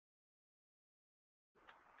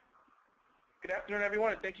Good afternoon,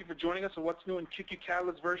 everyone, and thank you for joining us on what's new in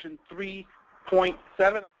QQCatalyst version 3.7.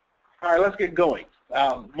 All right, let's get going.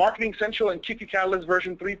 Marketing Central and QQCatalyst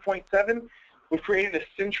version 3.7, we've created a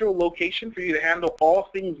central location for you to handle all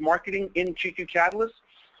things marketing in QQCatalyst.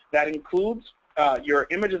 That includes your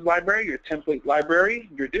images library, your template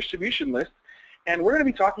library, your distribution list, and we're going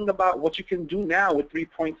to be talking about what you can do now with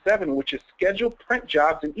 3.7, which is schedule print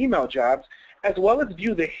jobs and email jobs, as well as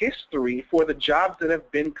view the history for the jobs that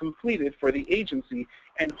have been completed for the agency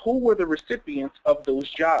and who were the recipients of those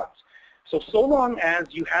jobs. So long as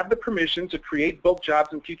you have the permission to create bulk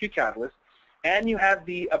jobs in QQCatalyst and you have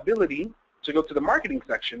the ability to go to the marketing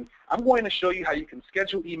section, I'm going to show you how you can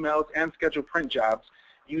schedule emails and schedule print jobs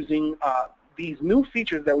using these new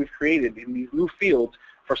features that we've created in these new fields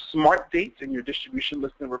for smart dates in your distribution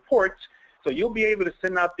list and reports. So you'll be able to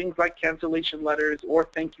send out things like cancellation letters or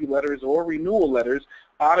thank you letters or renewal letters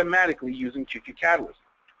automatically using QQCatalyst.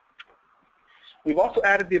 We've also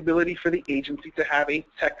added the ability for the agency to have a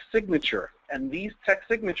text signature, and these text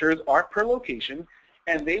signatures are per location,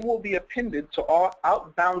 and they will be appended to all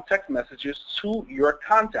outbound text messages to your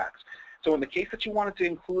contacts. So in the case that you wanted to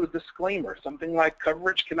include a disclaimer, something like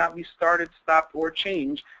coverage cannot be started, stopped, or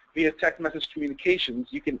changed via text message communications,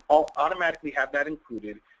 you can automatically have that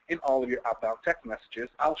included in all of your outbound text messages.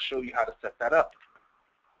 I'll show you how to set that up.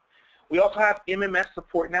 We also have MMS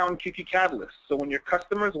support now in QQCatalyst. So when your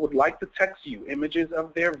customers would like to text you images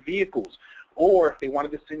of their vehicles, or if they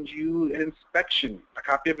wanted to send you an inspection, a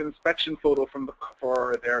copy of an inspection photo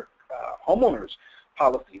for their homeowners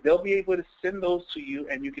policy, they'll be able to send those to you,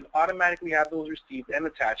 and you can automatically have those received and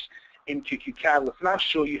attached in QQCatalyst. And I'll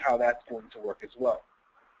show you how that's going to work as well.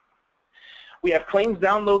 We have claims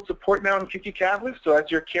download support now in QQCatalyst, so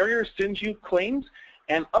as your carrier sends you claims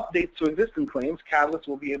and updates to existing claims, Catalyst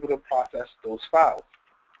will be able to process those files.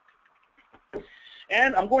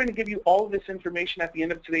 And I'm going to give you all of this information at the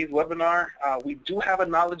end of today's webinar. We do have a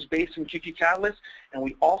knowledge base in QQCatalyst, and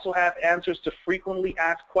we also have answers to frequently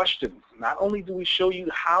asked questions. Not only do we show you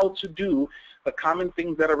how to do the common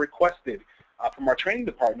things that are requested from our training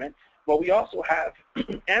department, but we also have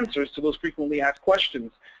answers to those frequently asked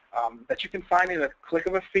questions that you can find in a click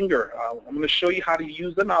of a finger. I'm going to show you how to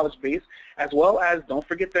use the knowledge base, as well as don't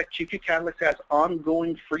forget that QQCatalyst has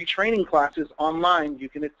ongoing free training classes online you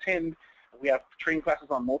can attend. We have training classes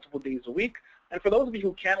on multiple days a week. And for those of you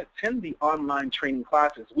who can't attend the online training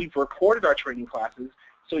classes, we've recorded our training classes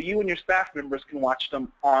so you and your staff members can watch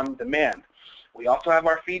them on demand. We also have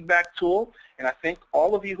our feedback tool, and I think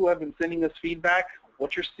all of you who have been sending us feedback,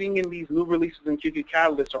 what you're seeing in these new releases in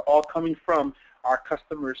QQCatalyst are all coming from our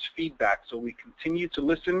customers' feedback. So we continue to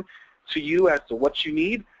listen to you as to what you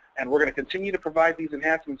need, and we're going to continue to provide these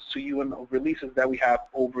enhancements to you in the releases that we have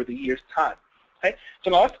over the year's time. Okay, so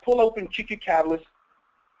now let's pull open QQCatalyst,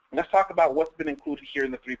 and let's talk about what's been included here in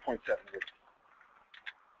the 3.7 version.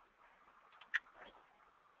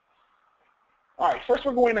 All right, first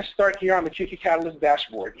we're going to start here on the QQCatalyst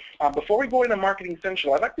dashboard. Before we go into Marketing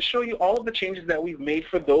Central, I'd like to show you all of the changes that we've made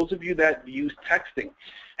for those of you that use texting.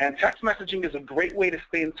 And text messaging is a great way to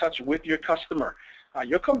stay in touch with your customer.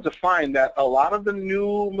 You'll come to find that a lot of the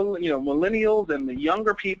new millennials and the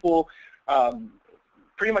younger people,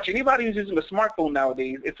 pretty much anybody who's using a smartphone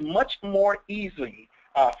nowadays, it's much more easy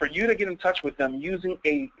for you to get in touch with them using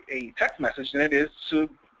a text message than it is to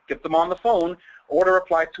get them on the phone or to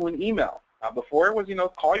reply to an email. Before it was,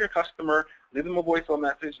 call your customer, leave them a voicemail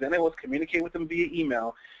message, then it was communicate with them via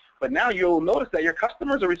email. But now you'll notice that your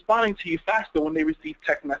customers are responding to you faster when they receive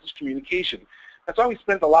text message communication. That's why we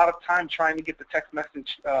spent a lot of time trying to get the text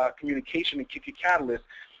message communication in QQCatalyst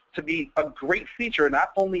to be a great feature,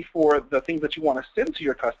 not only for the things that you want to send to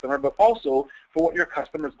your customer, but also for what your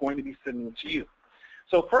customer is going to be sending to you.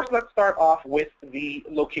 So first, let's start off with the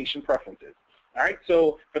location preferences. All right,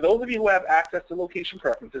 so for those of you who have access to location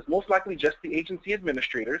preferences, most likely just the agency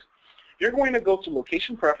administrators, you're going to go to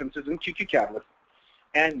Location Preferences in QQCatalyst,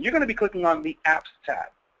 and you're going to be clicking on the Apps tab.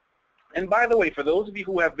 And by the way, for those of you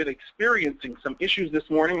who have been experiencing some issues this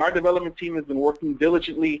morning, our development team has been working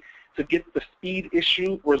diligently to get the speed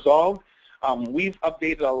issue resolved. We've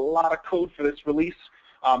updated a lot of code for this release,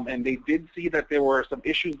 and they did see that there were some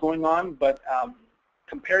issues going on, but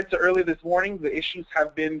compared to earlier this morning, the issues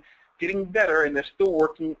have been getting better, and they're still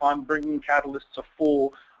working on bringing Catalyst to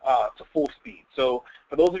full speed. So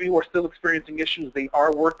for those of you who are still experiencing issues, they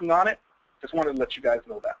are working on it. Just wanted to let you guys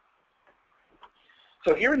know that.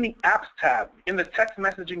 So here in the Apps tab, in the text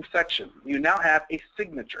messaging section, you now have a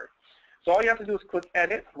signature. So all you have to do is click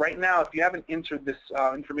Edit. Right now, if you haven't entered this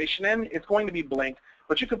information in, it's going to be blank,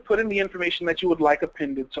 but you could put in the information that you would like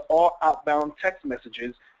appended to all outbound text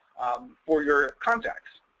messages for your contacts.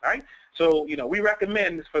 All right. So, we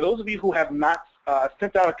recommend for those of you who have not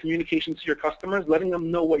sent out a communication to your customers, letting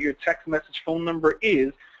them know what your text message phone number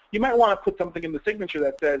is. You might want to put something in the signature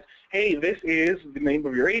that says, hey, this is the name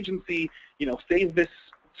of your agency. Save this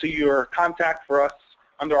to your contact for us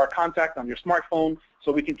under our contact on your smartphone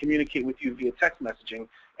so we can communicate with you via text messaging.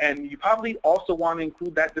 And you probably also want to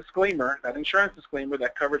include that disclaimer, that insurance disclaimer,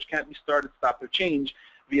 that coverage can't be started, stopped, or changed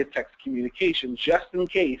via text communication, just in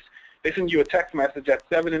case they send you a text message at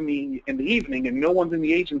 7 in the evening and no one's in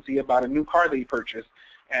the agency about a new car they purchased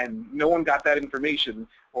and no one got that information,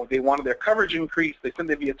 or they wanted their coverage increased, they send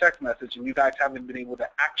it via text message and you guys haven't been able to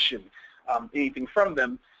action anything from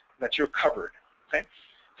them, that you're covered. Okay?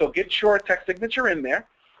 So get your text signature in there,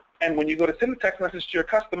 and when you go to send a text message to your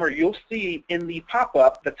customer, you'll see in the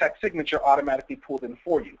pop-up the text signature automatically pulled in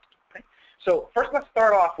for you. Okay? So first, let's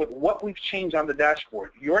start off with what we've changed on the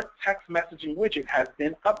dashboard. Your text messaging widget has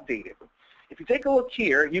been updated. If you take a look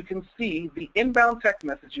here, you can see the inbound text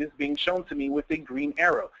messages being shown to me with a green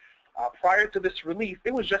arrow. Prior to this release,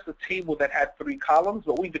 it was just a table that had 3 columns,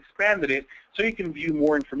 but we've expanded it so you can view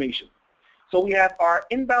more information. So we have our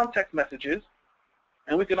inbound text messages,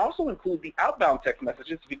 and we can also include the outbound text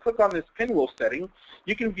messages. If you click on this pinwheel setting,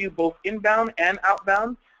 you can view both inbound and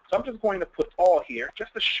outbound. So I'm just going to put all here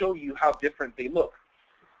just to show you how different they look.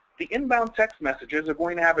 The inbound text messages are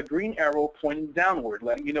going to have a green arrow pointing downward,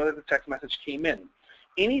 letting you know that the text message came in.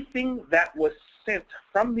 Anything that was sent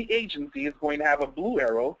from the agency is going to have a blue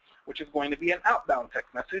arrow, which is going to be an outbound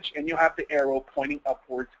text message, and you'll have the arrow pointing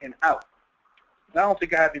upwards and out. Now, I don't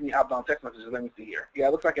think I have any outbound text messages. Let me see here. Yeah,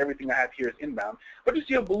 it looks like everything I have here is inbound. But you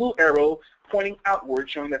see a blue arrow pointing outward,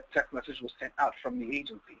 showing that the text message was sent out from the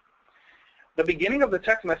agency. The beginning of the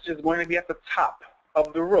text message is going to be at the top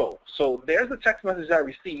of the row. So there's the text message I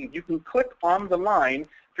received. You can click on the line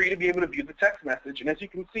for you to be able to view the text message. And as you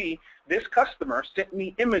can see, this customer sent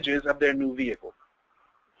me images of their new vehicle.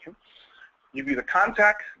 Okay. You view the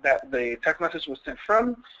contact that the text message was sent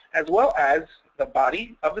from, as well as the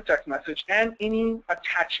body of the text message and any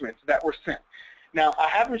attachments that were sent. Now, I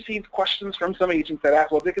have received questions from some agents that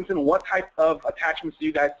ask, well, Dickinson, what type of attachments do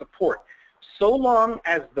you guys support? So long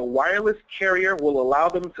as the wireless carrier will allow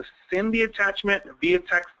them to send the attachment via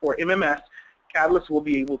text or MMS, Catalyst will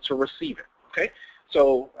be able to receive it. Okay?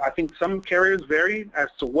 So I think some carriers vary as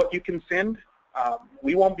to what you can send.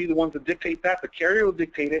 We won't be the ones to dictate that. The carrier will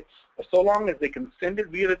dictate it. But so long as they can send it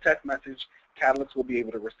via the text message, Catalyst will be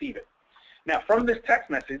able to receive it. Now, from this text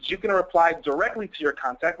message, you can reply directly to your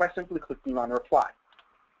contact by simply clicking on Reply.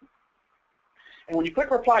 And when you click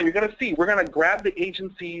Reply, you're going to see we're going to grab the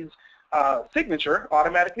agency's signature,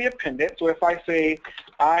 automatically append it. So if I say,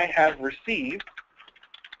 I have received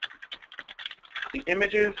the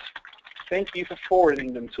images, thank you for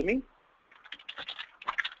forwarding them to me,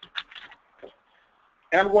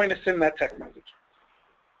 and I'm going to send that text message.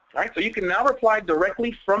 All right, so you can now reply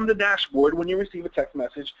directly from the dashboard when you receive a text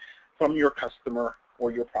message from your customer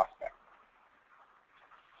or your prospect.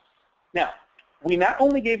 Now, we not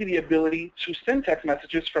only gave you the ability to send text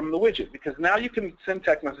messages from the widget, because now you can send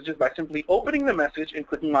text messages by simply opening the message and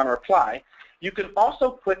clicking on Reply. You can also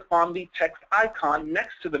click on the text icon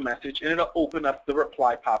next to the message, and it'll open up the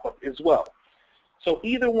reply pop-up as well. So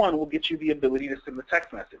either one will get you the ability to send the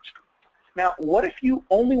text message. Now, what if you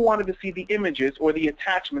only wanted to see the images or the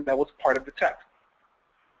attachment that was part of the text?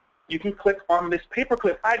 You can click on this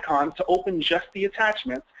paperclip icon to open just the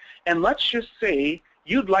attachments, and let's just say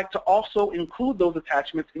you'd like to also include those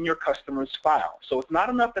attachments in your customer's file. So it's not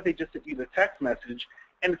enough that they just sent you the text message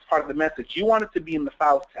and it's part of the message. You want it to be in the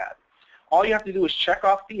Files tab. All you have to do is check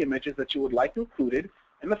off the images that you would like included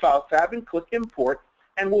in the Files tab and click Import,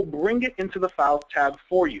 and we'll bring it into the Files tab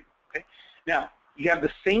for you. Okay? Now, you have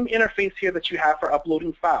the same interface here that you have for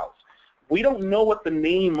uploading files. We don't know what the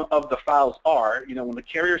name of the files are. You know, when the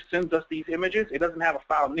carrier sends us these images, it doesn't have a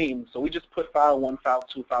file name, so we just put file 1, file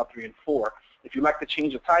 2, file 3, and 4. If you'd like to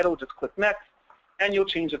change the title, just click Next, and you'll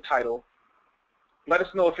change the title. Let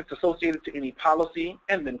us know if it's associated to any policy,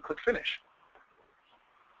 and then click Finish.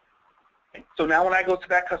 Okay. So now when I go to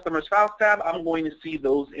that Customer's Files tab, I'm going to see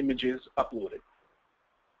those images uploaded.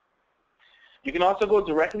 You can also go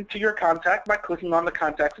directly to your contact by clicking on the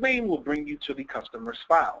contact's name. Will bring you to the customer's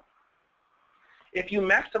file. If you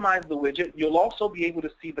maximize the widget, you'll also be able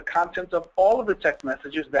to see the contents of all of the text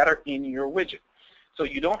messages that are in your widget. So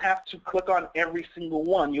you don't have to click on every single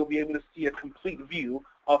one. You'll be able to see a complete view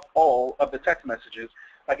of all of the text messages.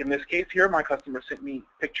 Like in this case here, my customer sent me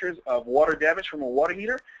pictures of water damage from a water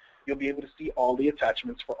heater. You'll be able to see all the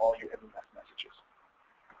attachments for all your MMS messages.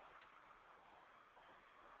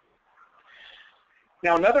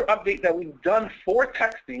 Now, another update that we've done for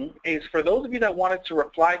texting is for those of you that wanted to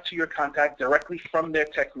reply to your contact directly from their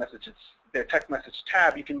text messages, their text message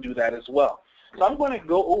tab, you can do that as well. So I'm going to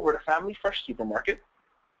go over to Family Fresh Supermarket,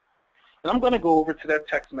 and I'm going to go over to their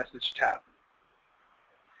text message tab.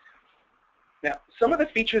 Now, some of the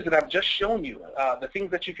features that I've just shown you, the things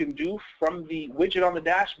that you can do from the widget on the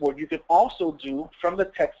dashboard, you can also do from the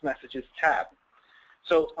text messages tab.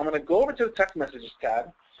 So I'm going to go over to the text messages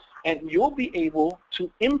tab, and you'll be able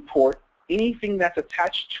to import anything that's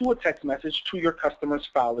attached to a text message to your customer's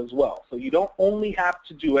file as well. So you don't only have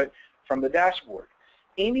to do it from the dashboard.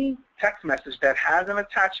 Any text message that has an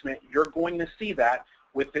attachment, you're going to see that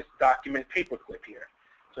with this document paperclip here.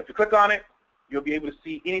 So if you click on it, you'll be able to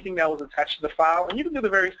see anything that was attached to the file, and you can do the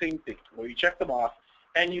very same thing where you check them off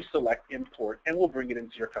and you select import, and we'll bring it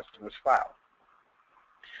into your customer's file.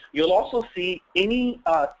 You'll also see any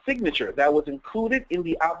signature that was included in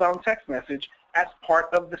the outbound text message as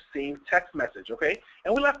part of the same text message, okay?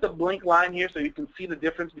 And we left a blank line here so you can see the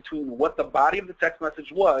difference between what the body of the text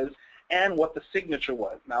message was and what the signature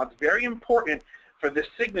was. Now, it's very important for this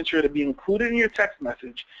signature to be included in your text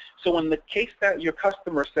message, so in the case that your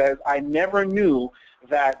customer says, I never knew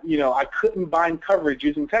that, I couldn't bind coverage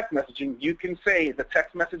using text messaging, you can say the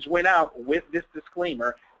text message went out with this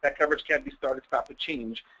disclaimer that coverage can't be started, stopped, or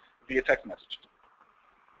changed via text message.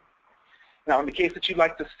 Now, in the case that you'd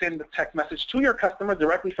like to send the text message to your customer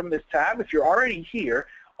directly from this tab, if you're already here,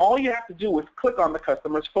 all you have to do is click on the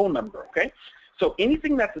customer's phone number, okay? So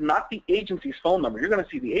anything that's not the agency's phone number, you're going to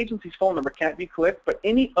see the agency's phone number can't be clicked, but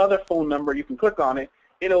any other phone number, you can click on it,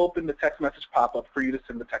 it'll open the text message pop-up for you to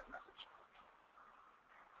send the text message.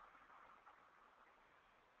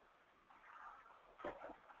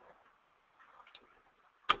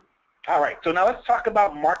 All right, so now let's talk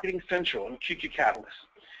about Marketing Central and QQCatalyst.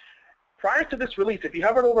 Prior to this release, if you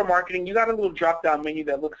hovered over Marketing, you got a little drop-down menu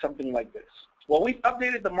that looks something like this. Well, we've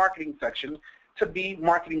updated the Marketing section to be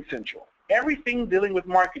Marketing Central. Everything dealing with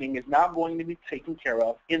marketing is now going to be taken care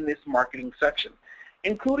of in this Marketing section,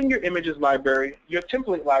 including your images library, your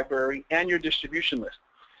template library, and your distribution list.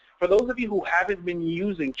 For those of you who haven't been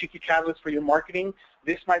using QQCatalyst for your marketing,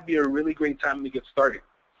 this might be a really great time to get started.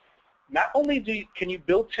 Not only can you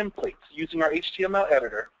build templates using our HTML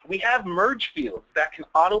editor, we have merge fields that can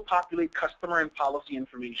auto-populate customer and policy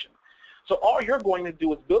information. So all you're going to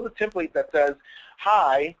do is build a template that says,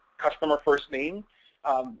 hi, customer first name.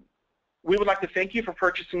 We would like to thank you for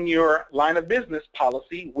purchasing your line of business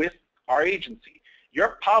policy with our agency.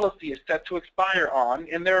 Your policy is set to expire on,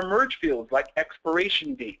 and there are merge fields like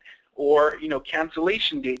expiration date or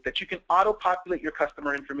cancellation date that you can auto-populate your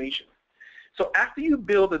customer information. So after you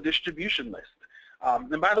build a distribution list,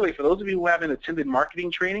 and by the way, for those of you who haven't attended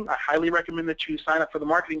marketing training, I highly recommend that you sign up for the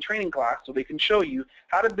marketing training class so they can show you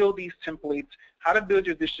how to build these templates, how to build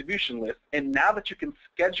your distribution list, and now that you can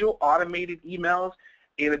schedule automated emails,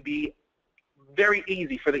 it'll be very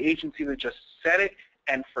easy for the agency to just set it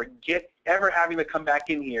and forget ever having to come back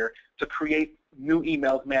in here to create new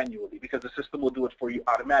emails manually, because the system will do it for you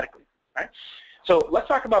automatically, right? So let's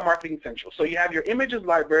talk about Marketing Central. So you have your images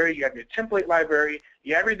library, you have your template library,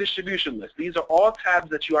 you have your distribution list. These are all tabs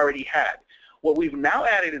that you already had. What we've now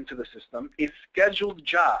added into the system is scheduled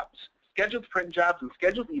jobs, scheduled print jobs and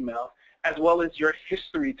scheduled emails, as well as your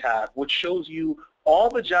history tab, which shows you all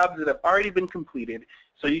the jobs that have already been completed,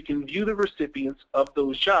 so you can view the recipients of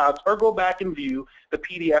those jobs or go back and view the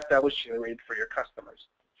PDF that was generated for your customers.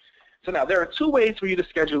 So now there are two ways for you to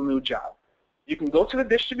schedule a new job. You can go to the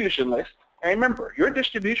distribution list, and remember, your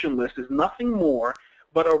distribution list is nothing more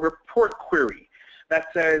but a report query that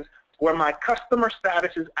says where my customer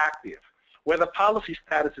status is active, where the policy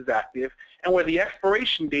status is active, and where the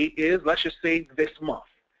expiration date is, let's just say, this month.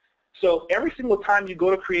 So every single time you go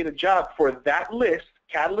to create a job for that list,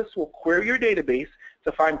 Catalyst will query your database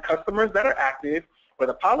to find customers that are active, where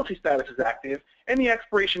the policy status is active, and the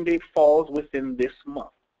expiration date falls within this month.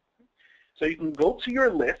 So you can go to your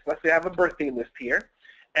list. Let's say I have a birthday list here,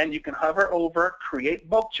 and you can hover over Create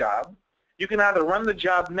Bulk Job. You can either run the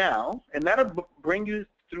job now, and that'll bring you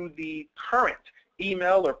through the current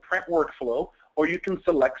email or print workflow, or you can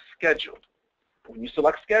select Scheduled. When you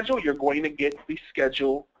select Schedule, you're going to get the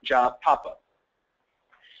Schedule Job pop-up.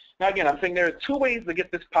 Now again, I'm saying there are two ways to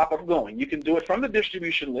get this pop-up going. You can do it from the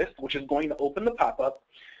distribution list, which is going to open the pop-up,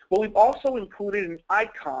 but we've also included an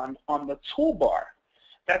icon on the toolbar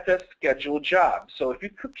that says Schedule Job. So if you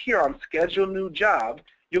click here on Schedule New Job,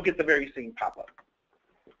 you'll get the very same pop-up.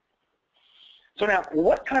 So now,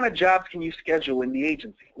 what kind of jobs can you schedule in the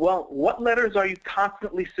agency? Well, what letters are you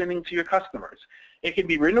constantly sending to your customers? It can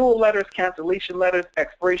be renewal letters, cancellation letters,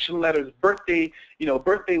 expiration letters, birthday,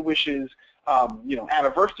 birthday wishes,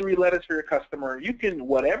 anniversary letters for your customer. You can,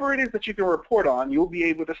 whatever it is that you can report on, you'll be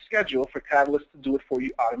able to schedule for Catalyst to do it for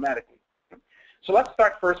you automatically. So let's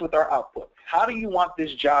start first with our output. How do you want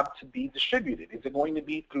this job to be distributed? Is it going to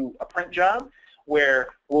be through a print job where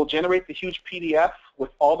we'll generate the huge PDF with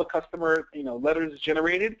all the customer letters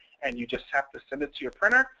generated and you just have to send it to your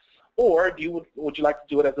printer? Or would you like to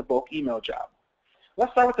do it as a bulk email job?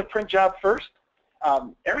 Let's start with the print job first.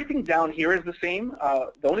 Everything down here is the same.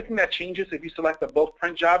 The only thing that changes if you select a bulk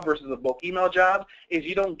print job versus a bulk email job is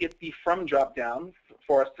you don't get the from drop down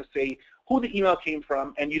for us to say who the email came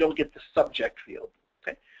from, and you don't get the subject field.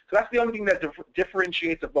 Okay? So that's the only thing that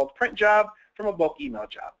differentiates a bulk print job from a bulk email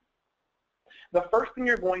job. The first thing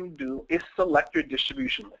you're going to do is select your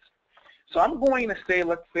distribution list. So I'm going to say,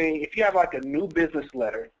 let's say, if you have like a new business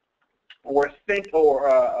letter, or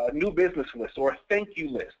a new business list, or a thank you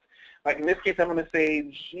list. Like in this case, I'm going to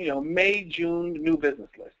say, May, June, new business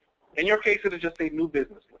list. In your case, it'll just say new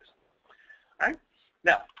business list. All right?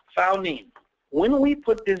 Now, file name. When we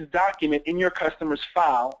put this document in your customer's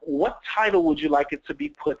file, what title would you like it to be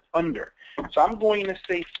put under? So I'm going to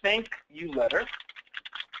say thank you letter.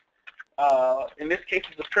 In this case,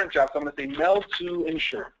 it's a print job, so I'm going to say mail to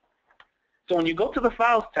insured. So when you go to the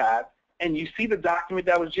Files tab and you see the document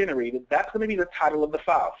that was generated, that's going to be the title of the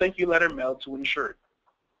file, thank you letter mailed to insured.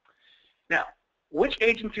 Now, which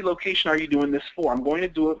agency location are you doing this for? I'm going to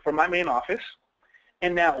do it for my main office.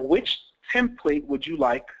 And now, which template would you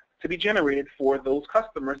like to be generated for those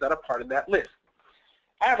customers that are part of that list?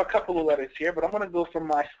 I have a couple of letters here, but I'm going to go for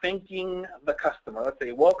my thanking the customer. Let's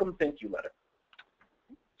say welcome thank you letter.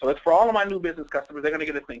 So it's for all of my new business customers. They're going to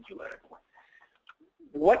get a thank you letter.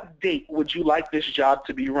 What date would you like this job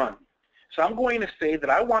to be run? So I'm going to say that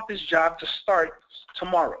I want this job to start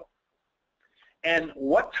tomorrow. And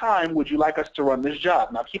what time would you like us to run this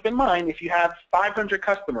job? Now keep in mind, if you have 500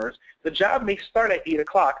 customers, the job may start at 8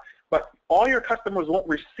 o'clock, but all your customers won't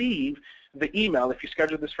receive the email. If you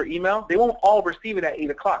schedule this for email, they won't all receive it at 8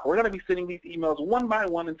 o'clock. We're going to be sending these emails one by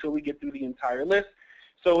one until we get through the entire list.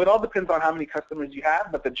 So it all depends on how many customers you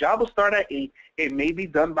have, but the job will start at 8. It may be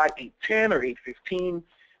done by 8:10 or 8:15.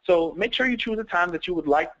 So make sure you choose a time that you would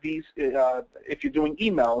like these, if you're doing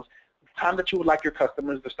emails, time that you would like your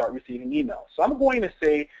customers to start receiving emails. So I'm going to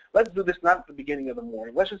say, let's do this not at the beginning of the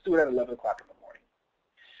morning. Let's just do it at 11 o'clock in the morning.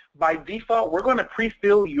 By default, we're going to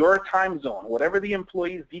pre-fill your time zone. Whatever the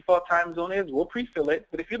employee's default time zone is, we'll pre-fill it.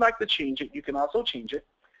 But if you'd like to change it, you can also change it.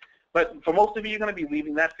 But for most of you, you're going to be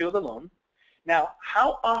leaving that field alone. Now,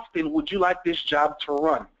 how often would you like this job to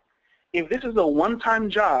run? If this is a one-time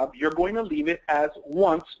job, you're going to leave it as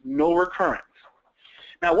once, no recurrence.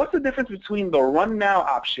 Now, what's the difference between the run now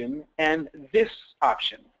option and this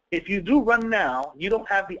option? If you do run now, you don't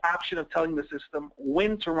have the option of telling the system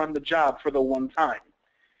when to run the job for the one time.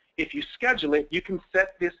 If you schedule it, you can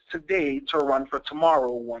set this today to run for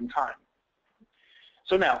tomorrow one time.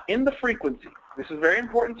 So now, in the frequency, this is very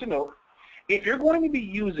important to note, if you're going to be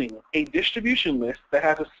using a distribution list that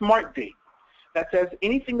has a smart date that says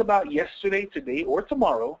anything about yesterday, today, or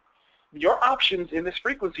tomorrow, your options in this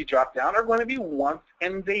frequency dropdown are going to be once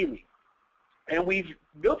and daily. And we've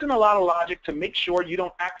built in a lot of logic to make sure you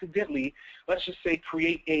don't accidentally, let's just say,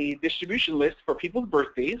 create a distribution list for people's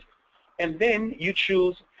birthdays, and then you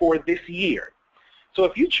choose for this year. So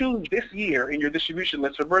if you choose this year in your distribution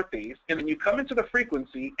list for birthdays, and then you come into the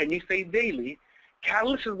frequency and you say daily,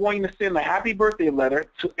 Catalyst is going to send a happy birthday letter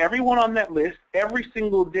to everyone on that list every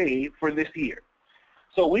single day for this year.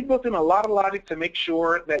 So we built in a lot of logic to make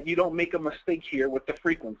sure that you don't make a mistake here with the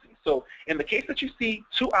frequency. So in the case that you see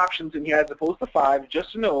 2 options in here as opposed to 5,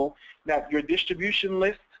 just know that your distribution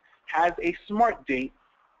list has a smart date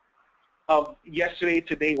of yesterday,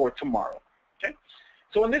 today, or tomorrow. Okay?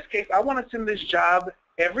 So in this case, I want to send this job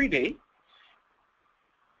every day.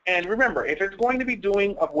 And remember, if it's going to be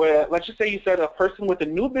doing, let's just say you said a person with a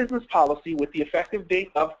new business policy with the effective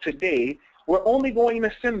date of today, we're only going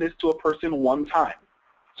to send this to a person one time.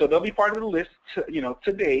 So they'll be part of the list,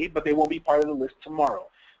 today, but they won't be part of the list tomorrow.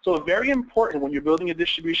 So it's very important when you're building a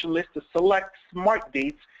distribution list to select smart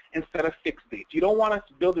dates instead of fixed dates. You don't want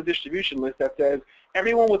to build a distribution list that says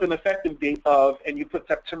everyone with an effective date of, and you put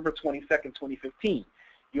September 22nd, 2015.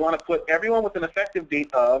 You want to put everyone with an effective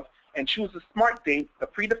date of, and choose a smart date, a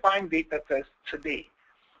predefined date that says today.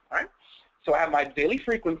 All right? So I have my daily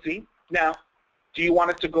frequency. Now, do you want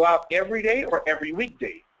it to go out every day or every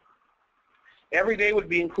weekday? Every day would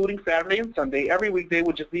be including Saturday and Sunday. Every weekday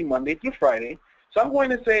would just be Monday through Friday. So I'm going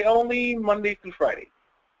to say only Monday through Friday.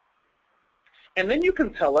 And then you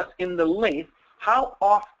can tell us in the length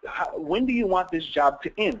when do you want this job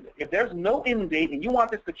to end. If there's no end date and you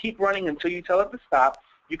want this to keep running until you tell it to stop,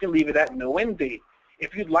 you can leave it at no end date.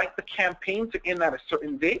 If you'd like the campaign to end at a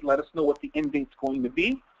certain date, let us know what the end date's going to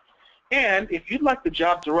be. And if you'd like the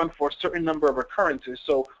job to run for a certain number of occurrences,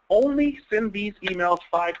 so only send these emails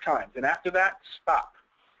 5 times, and after that, stop.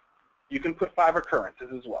 You can put 5 occurrences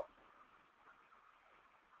as well.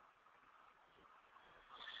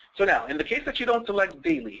 So now, in the case that you don't select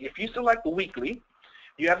daily, if you select weekly,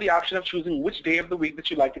 you have the option of choosing which day of the week that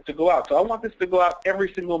you'd like it to go out. So I want this to go out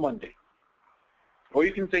every single Monday. Or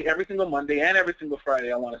you can say every single Monday and every single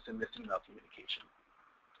Friday I want to send this email communication.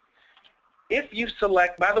 If you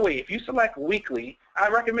select, by the way, if you select weekly, I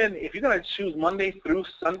recommend if you're going to choose Monday through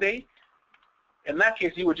Sunday, in that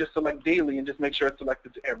case you would just select daily and just make sure it's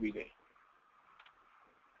selected to every day.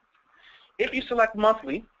 If you select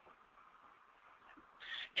monthly,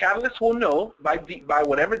 Catalyst will know by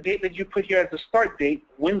whatever date that you put here as the start date,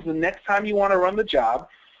 when's the next time you want to run the job.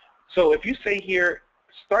 So if you say here,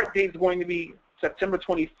 start date is going to be September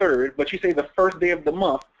 23rd, but you say the first day of the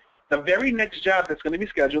month, the very next job that's going to be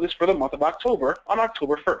scheduled is for the month of October on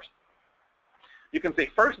October 1st. You can say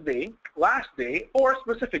first day, last day, or a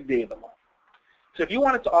specific day of the month. So if you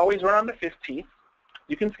want it to always run on the 15th,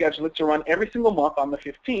 you can schedule it to run every single month on the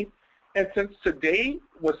 15th. And since today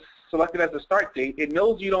was selected as the start date, it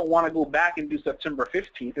knows you don't want to go back and do September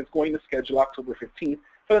 15th. It's going to schedule October 15th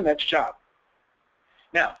for the next job.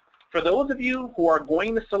 Now, for those of you who are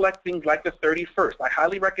going to select things like the 31st, I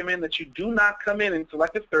highly recommend that you do not come in and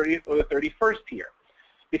select the 30th or the 31st here,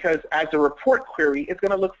 because as a report query, it's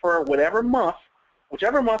going to look for whatever month,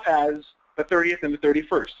 whichever month has the 30th and the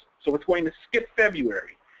 31st. So it's going to skip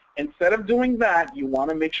February. Instead of doing that, you want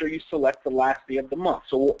to make sure you select the last day of the month.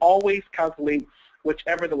 So we'll always calculate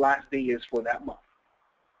whichever the last day is for that month.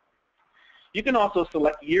 You can also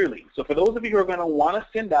select yearly. So for those of you who are going to want to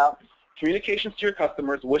send out communications to your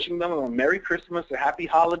customers, wishing them a Merry Christmas, a Happy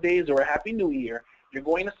Holidays, or a Happy New Year, you're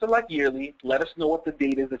going to select yearly. Let us know what the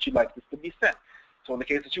date is that you'd like this to be sent. So in the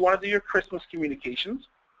case that you want to do your Christmas communications,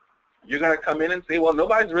 you're going to come in and say, well,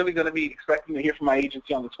 nobody's really going to be expecting to hear from my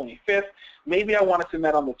agency on the 25th. Maybe I want to send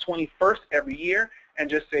that on the 21st every year, and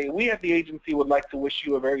just say, we at the agency would like to wish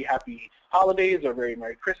you a very happy holidays, or a very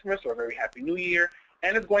Merry Christmas, or a very Happy New Year.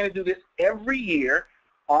 And it's going to do this every year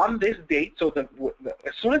on this date. So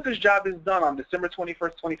as soon as this job is done on December 21st,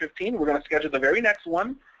 2015, we're going to schedule the very next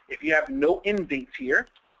one. If you have no end dates here,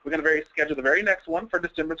 we're going to schedule the very next one for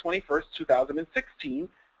December 21st, 2016.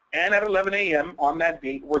 And at 11 a.m. on that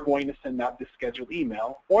date, we're going to send out this scheduled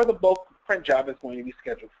email, or the bulk print job is going to be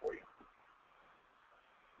scheduled for you.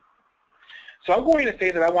 So I'm going to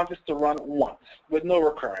say that I want this to run once with no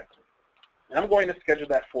recurrence. And I'm going to schedule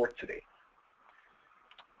that for today.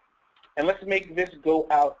 And let's make this go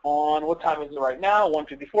out on, what time is it right now?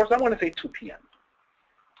 1:54, so I'm going to say 2 p.m.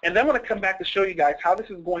 And then I'm going to come back to show you guys how this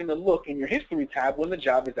is going to look in your history tab when the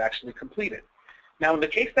job is actually completed. Now, in the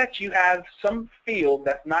case that you have some field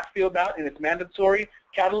that's not filled out and it's mandatory,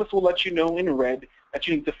 Catalyst will let you know in red that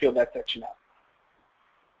you need to fill that section out.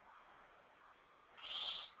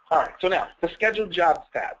 All right, so now, the Scheduled Jobs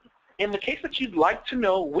tab. In the case that you'd like to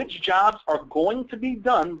know which jobs are going to be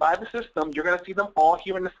done by the system, you're going to see them all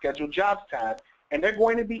here in the Scheduled Jobs tab, and they're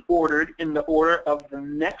going to be ordered in the order of the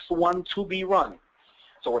next one to be run.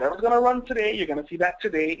 So whatever's going to run today, you're going to see that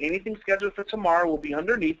today. Anything scheduled for tomorrow will be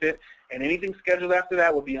underneath it, and anything scheduled after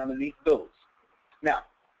that will be underneath those. Now,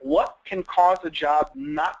 what can cause a job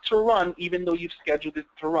not to run even though you've scheduled it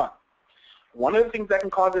to run? One of the things that can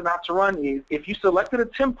cause it not to run is if you selected a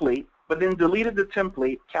template but then deleted the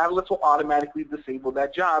template, Catalyst will automatically disable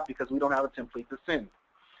that job because we don't have a template to send.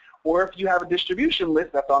 Or if you have a distribution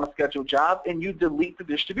list that's on a scheduled job and you delete the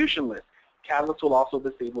distribution list, Catalyst will also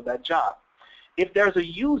disable that job. If there's a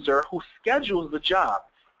user who schedules the job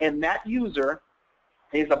and that user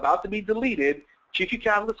is about to be deleted,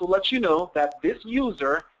 QQCatalyst will let you know that this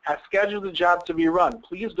user has scheduled the job to be run.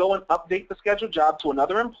 Please go and update the scheduled job to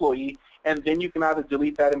another employee, and then you can either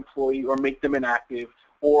delete that employee or make them inactive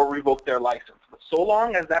or revoke their license. But so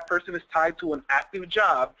long as that person is tied to an active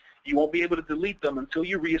job, you won't be able to delete them until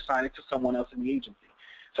you reassign it to someone else in the agency.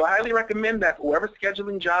 So I highly recommend that whoever's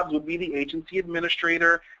scheduling jobs would be the agency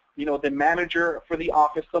administrator, you know, the manager for the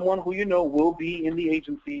office, someone who you know will be in the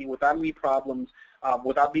agency without any problems,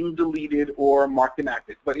 without being deleted or marked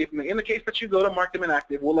inactive. But if in the case that you go to mark them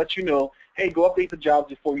inactive, we'll let you know, hey, go update the jobs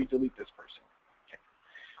before you delete this person. Okay.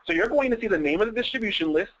 So you're going to see the name of the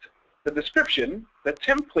distribution list, the description, the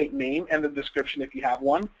template name, and the description if you have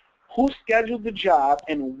one, who scheduled the job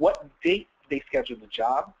and what date they scheduled the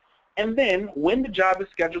job, and then when the job is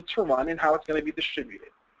scheduled to run and how it's going to be distributed.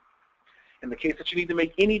 In the case that you need to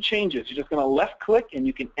make any changes, you're just going to left click and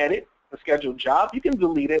you can edit the scheduled job, you can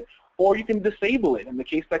delete it, or you can disable it in the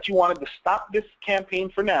case that you wanted to stop this campaign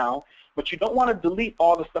for now, but you don't want to delete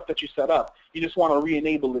all the stuff that you set up. You just want to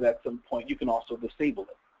re-enable it at some point. You can also disable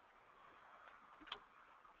it.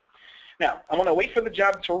 Now, I'm going to wait for the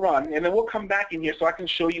job to run, and then we'll come back in here so I can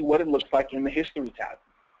show you what it looks like in the History tab.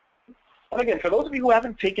 And again, for those of you who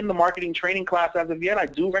haven't taken the marketing training class as of yet, I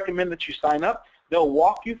do recommend that you sign up. They'll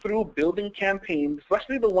walk you through building campaigns,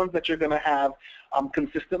 especially the ones that you're going to have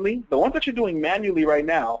consistently. The ones that you're doing manually right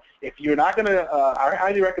now, if you're not going to, I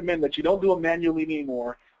highly recommend that you don't do them manually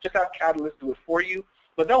anymore. Just have Catalyst do it for you.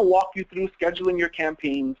 But they'll walk you through scheduling your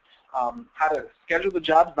campaigns, how to schedule the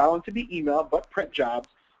jobs, not only to be email, but print jobs,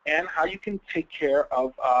 and how you can take care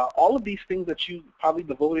of all of these things that you probably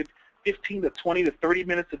devoted 15 to 20 to 30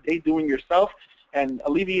 minutes a day doing yourself, and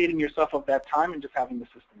alleviating yourself of that time and just having the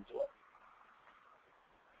system do it.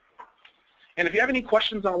 And if you have any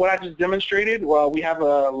questions on what I just demonstrated, well, we have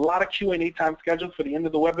a lot of Q&A time scheduled for the end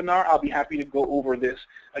of the webinar. I'll be happy to go over this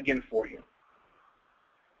again for you.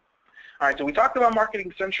 All right, so we talked about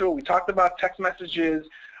Marketing Central. We talked about text messages,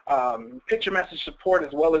 picture message support,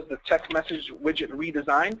 as well as the text message widget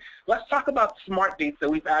redesign. Let's talk about smart dates that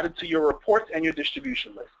we've added to your reports and your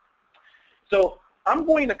distribution list. So I'm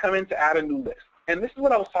going to come in to add a new list. And this is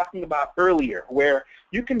what I was talking about earlier, where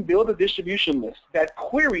you can build a distribution list that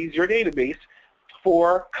queries your database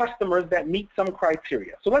for customers that meet some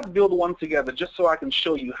criteria. So let's build one together just so I can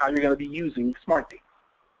show you how you're going to be using smart dates.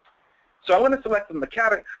 So I'm going to select from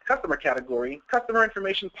the customer category, customer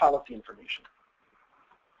information, policy information.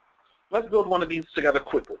 Let's build one of these together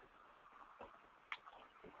quickly.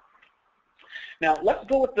 Now let's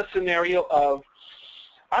go with the scenario of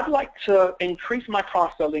I'd like to increase my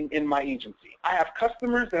cross-selling in my agency. I have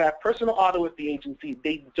customers that have personal auto at the agency.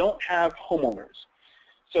 They don't have homeowners.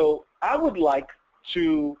 So I would like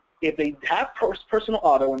to, if they have personal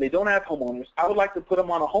auto and they don't have homeowners, I would like to put them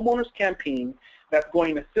on a homeowners campaign that's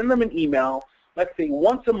going to send them an email, let's say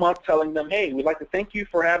once a month, telling them, hey, we'd like to thank you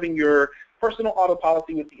for having your personal auto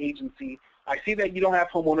policy with the agency. I see that you don't have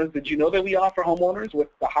homeowners. Did you know that we offer homeowners with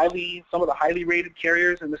some of the highly rated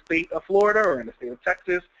carriers in the state of Florida or in the state of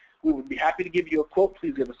Texas? We would be happy to give you a quote.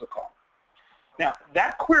 Please give us a call. Now,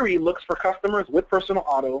 that query looks for customers with personal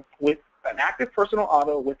auto, with an active personal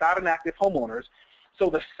auto, without an active homeowners. So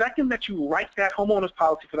the second that you write that homeowners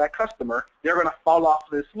policy for that customer, they're going to fall off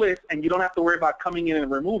this list, and you don't have to worry about coming in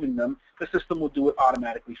and removing them. The system will do it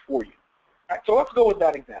automatically for you. All right, so let's go with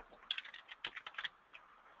that example.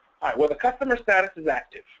 All right, well, the customer status is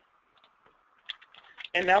active.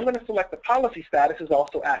 And now I'm going to select the policy status is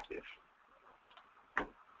also active.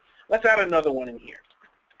 Let's add another one in here,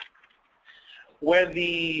 where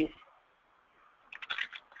the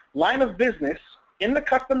line of business in the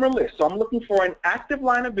customer list, so I'm looking for an active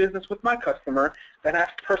line of business with my customer that has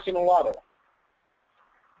personal auto.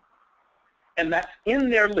 And that's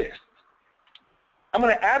in their list. I'm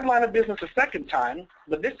going to add line of business a second time,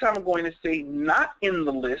 but this time I'm going to say not in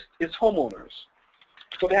the list is homeowners.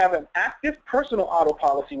 So they have an active personal auto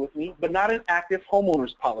policy with me, but not an active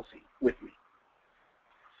homeowners policy with me.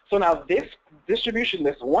 So now this distribution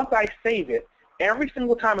list, once I save it, every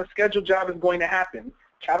single time a scheduled job is going to happen,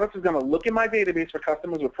 Catalyst is going to look in my database for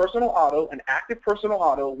customers with personal auto, an active personal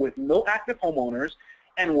auto with no active homeowners,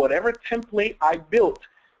 and whatever template I built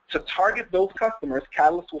to target those customers,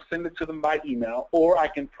 Catalyst will send it to them by email, or I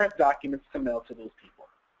can print documents to mail to those people.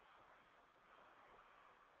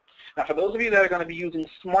 Now, for those of you that are going to be using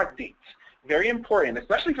smart dates, very important,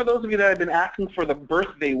 especially for those of you that have been asking for the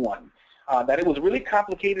birthday one, that it was really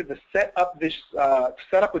complicated to set up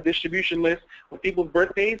a distribution list with people's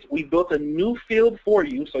birthdays. We built a new field for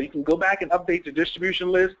you, so you can go back and update your distribution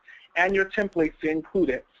list and your templates to include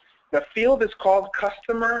it. The field is called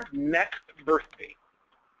Customer Next Birthday.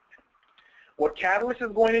 What Catalyst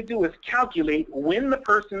is going to do is calculate when the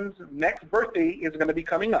person's next birthday is going to be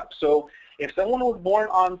coming up. So if someone was born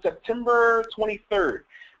on September 23rd,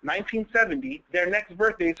 1970, their next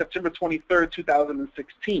birthday is September 23rd,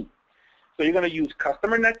 2016. So you're going to use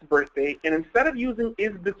Customer Next Birthday, and instead of using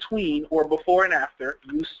is between or before and after,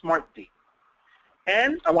 use Smart Date.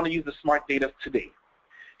 And I want to use the Smart Date of today.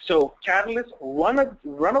 So Catalyst, run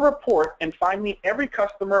a report and find me every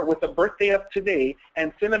customer with a birthday of today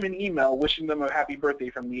and send them an email wishing them a happy birthday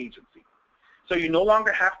from the agency. So you no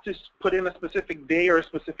longer have to put in a specific day or a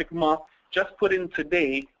specific month. Just put in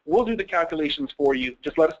today. We'll do the calculations for you.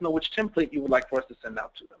 Just let us know which template you would like for us to send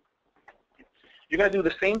out to them. You're going to do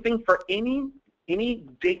the same thing for any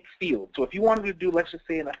date field. So if you wanted to do, let's just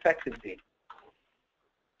say, an effective date.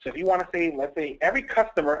 So if you want to say, let's say, every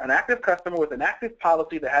customer, an active customer with an active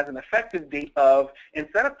policy that has an effective date of,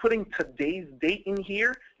 instead of putting today's date in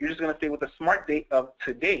here, you're just going to say with a smart date of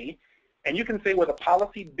today, And you can say where the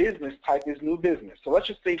policy business type is new business. So let's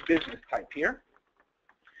just say business type here.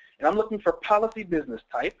 And I'm looking for policy business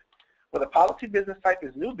type, where the policy business type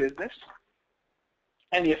is new business,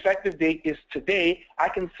 and the effective date is today. I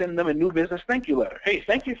can send them a new business thank you letter. Hey,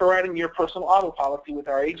 thank you for writing your personal auto policy with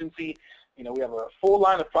our agency. You know, we have a full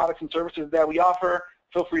line of products and services that we offer.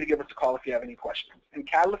 Feel free to give us a call if you have any questions. And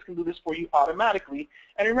Catalyst can do this for you automatically.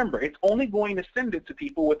 And remember, it's only going to send it to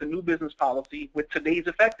people with a new business policy with today's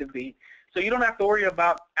effective date. So you don't have to worry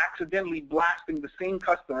about accidentally blasting the same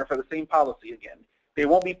customer for the same policy again. They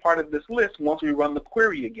won't be part of this list once we run the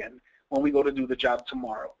query again when we go to do the job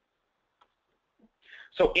tomorrow.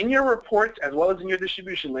 So in your reports, as well as in your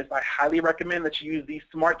distribution list, I highly recommend that you use these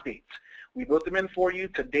smart dates. We built them in for you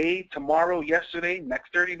today, tomorrow, yesterday,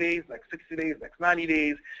 next 30 days, next 60 days, next 90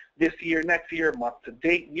 days, this year, next year, month to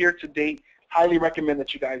date, year to date. Highly recommend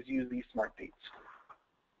that you guys use these smart dates.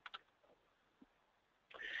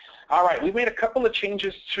 All right, we made a couple of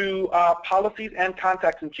changes to policies and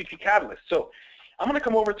contacts in QQCatalyst. So I'm going to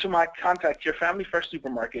come over to my contact here, Family Fresh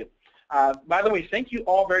Supermarket. By the way, thank you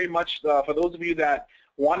all very much for those of you that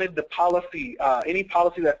wanted the policy, any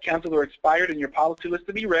policy that's canceled or expired in your policy list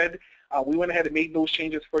to be read. We went ahead and made those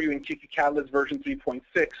changes for you in QQCatalyst version 3.6.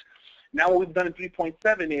 Now what we've done in 3.7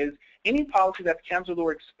 is any policy that's canceled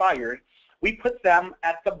or expired, we put them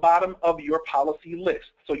at the bottom of your policy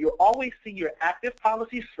list. So you'll always see your active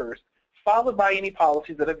policies first, followed by any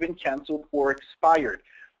policies that have been canceled or expired.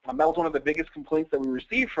 That was one of the biggest complaints that we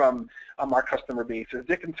received from our customer base is,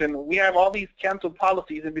 Dickinson, we have all these canceled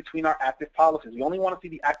policies in between our active policies. We only want to see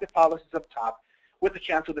the active policies up top with the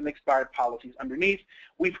canceled and expired policies underneath.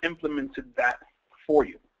 We've implemented that for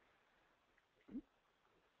you.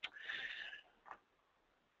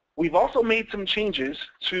 We've also made some changes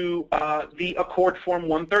to the Accord Form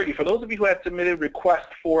 130. For those of you who had submitted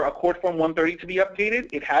requests for Accord Form 130 to be updated,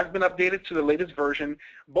 it has been updated to the latest version.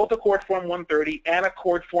 Both Accord Form 130 and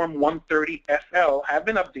Accord Form 130 SL have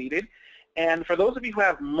been updated. And for those of you who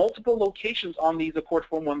have multiple locations on these Accord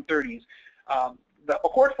Form 130s, the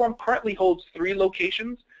Accord Form currently holds 3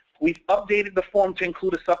 locations. We've updated the form to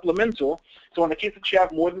include a supplemental. So in the case that you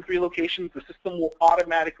have more than 3 locations, the system will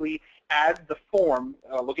automatically add the form,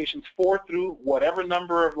 locations 4 through whatever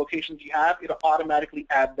number of locations you have, it'll automatically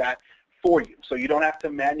add that for you. So you don't have to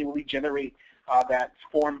manually generate that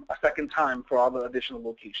form a second time for all the additional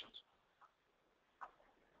locations.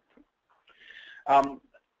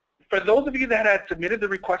 For those of you that had submitted the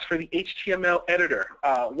request for the HTML editor,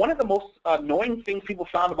 one of the most annoying things people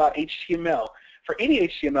found about HTML for any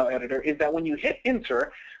HTML editor is that when you hit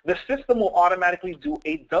enter, the system will automatically do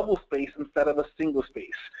a double space instead of a single space.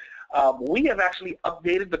 We have actually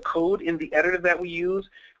updated the code in the editor that we use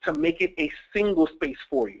to make it a single space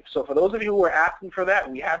for you. So for those of you who are asking for that,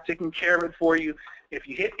 we have taken care of it for you. If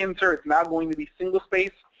you hit enter, it's now going to be single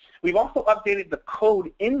space. We've also updated the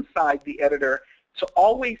code inside the editor to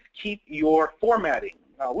always keep your formatting.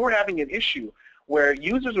 We were having an issue where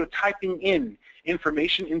users were typing in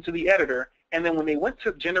information into the editor, and then when they went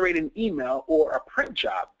to generate an email or a print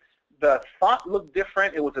job, the font looked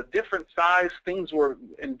different, it was a different size, things were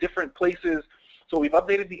in different places. So we've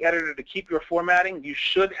updated the editor to keep your formatting. You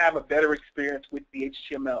should have a better experience with the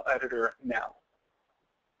HTML editor now.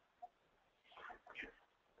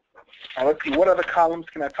 Let's see, what other columns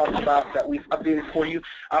can I talk about that we've updated for you?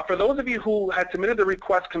 For those of you who had submitted the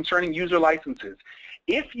request concerning user licenses,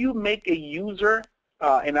 if you make a user,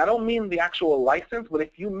 and I don't mean the actual license, but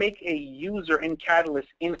if you make a user in Catalyst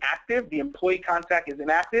inactive, the employee contact is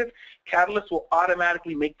inactive, Catalyst will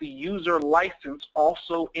automatically make the user license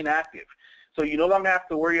also inactive. So you no longer have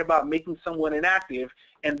to worry about making someone inactive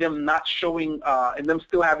and them not showing, and them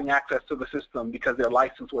still having access to the system because their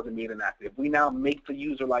license wasn't made inactive. We now make the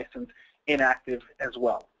user license inactive as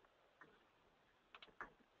well.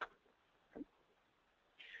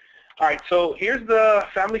 All right, so here's the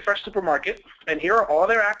Family Fresh Supermarket, and here are all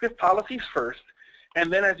their active policies first.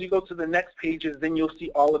 And then as you go to the next pages, then you'll see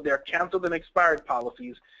all of their canceled and expired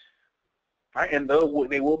policies. All right, and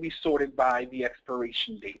they will be sorted by the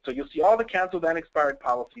expiration date. So you'll see all the canceled and expired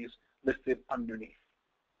policies listed underneath.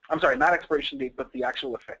 I'm sorry, not expiration date, but the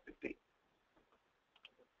actual effective date.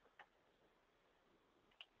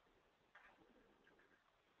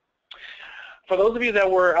 For those of you that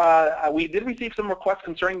were, we did receive some requests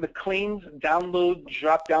concerning the claims download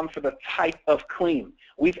drop-down for the type of claim.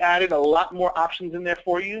 We've added a lot more options in there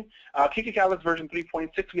for you. QQCatalyst version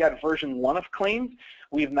 3.6, we had version 1 of claims.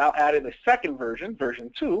 We've now added a second version,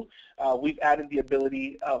 version 2. We've added the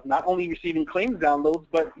ability of not only receiving claims downloads,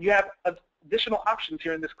 but you have additional options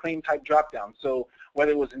here in this claim type dropdown. So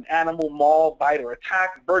whether it was an animal, maul, bite, or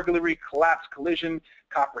attack, burglary, collapse, collision,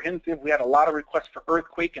 comprehensive, we had a lot of requests for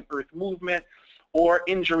earthquake and earth movement, or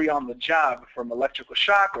injury on the job from electrical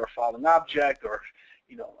shock or a falling object, or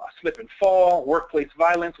a slip and fall, workplace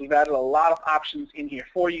violence. We've added a lot of options in here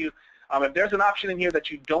for you. If there's an option in here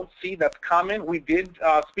that you don't see that's common, we did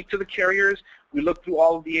speak to the carriers. We looked through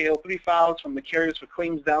all of the AL3 files from the carriers for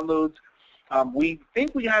claims downloads. We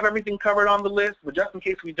think we have everything covered on the list, but just in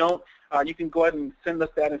case we don't, you can go ahead and send us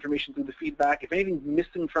that information through the feedback. If anything's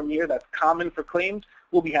missing from here that's common for claims,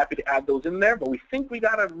 we'll be happy to add those in there, but we think we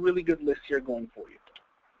got a really good list here going for you.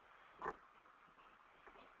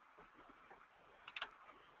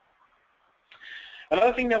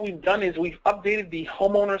 Another thing that we've done is we've updated the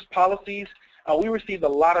homeowners policies. We received a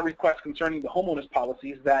lot of requests concerning the homeowners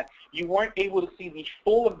policies that you weren't able to see the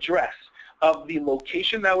full address of the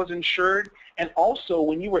location that was insured, and also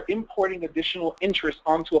when you were importing additional interest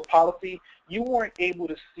onto a policy, you weren't able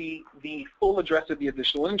to see the full address of the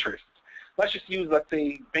additional interest. Let's just use, let's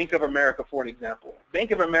say, Bank of America for an example.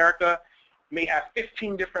 Bank of America may have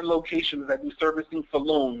 15 different locations that do servicing for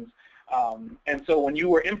loans. And so when you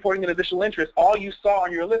were importing an additional interest, all you saw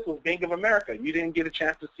on your list was Bank of America. You didn't get a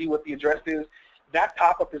chance to see what the address is. That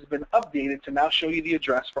pop-up has been updated to now show you the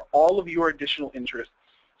address for all of your additional interests,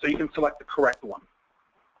 so you can select the correct one.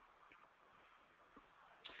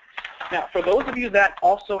 Now, for those of you that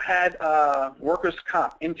also had workers'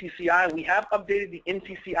 comp, NTCI, we have updated the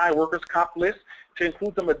NTCI workers' comp list to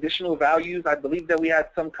include some additional values. I believe that we had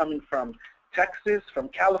some coming from Texas, from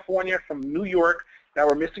California, from New York that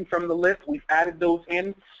were missing from the list. We've added those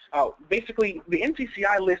in. Basically, the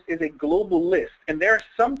NTCI list is a global list, and there are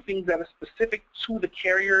some things that are specific to the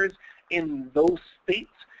carriers in those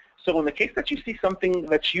states. So in the case that you see something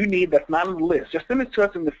that you need that's not on the list, just send it to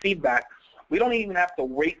us in the feedback. We don't even have to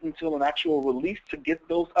wait until an actual release to get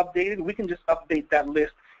those updated. We can just update that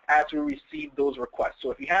list as we receive those requests.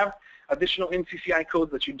 So if you have additional NTCI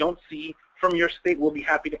codes that you don't see from your state, we'll be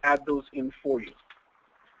happy to add those in for you.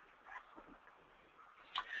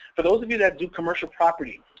 For those of you that do commercial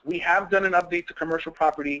property, we have done an update to commercial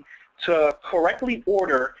property to correctly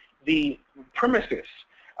order the premises.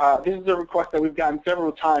 This is a request that we've gotten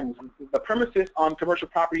several times. The premises on commercial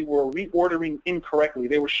property were reordering incorrectly.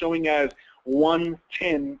 They were showing as 1,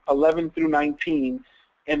 10, 11 through 19,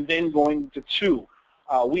 and then going to 2.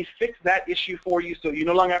 We fixed that issue for you, so you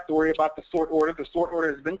no longer have to worry about the sort order. The sort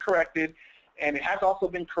order has been corrected, and it has also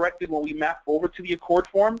been corrected when we map over to the Accord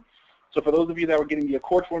form. So for those of you that were getting the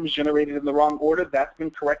Accord forms generated in the wrong order, that's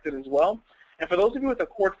been corrected as well. And for those of you with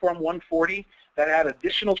Accord Form 140 that had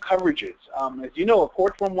additional coverages, as you know,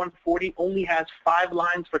 Accord Form 140 only has 5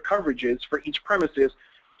 lines for coverages for each premises.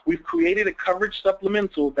 We've created a coverage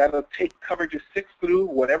supplemental that'll take coverages 6 through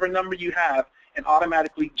whatever number you have and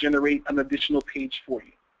automatically generate an additional page for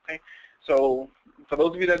you. Okay? So for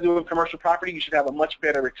those of you that do commercial property, you should have a much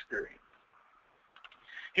better experience.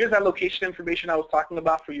 Here's that location information I was talking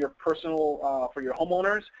about for your personal, for your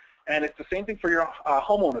homeowners, and it's the same thing for your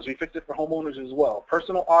homeowners. We fixed it for homeowners as well.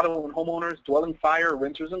 Personal auto and homeowners, dwelling fire,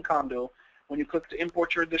 renters and condo. When you click to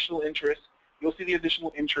import your additional interest, you'll see the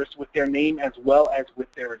additional interest with their name as well as with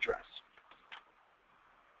their address.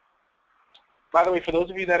 By the way, for those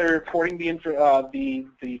of you that are reporting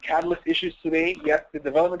the Catalyst issues today, yes, the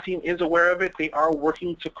development team is aware of it. They are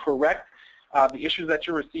working to correct the issues that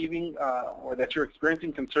you're receiving or that you're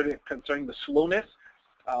experiencing concerning the slowness.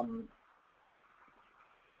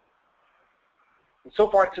 So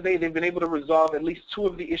far today, they've been able to resolve at least 2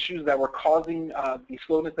 of the issues that were causing the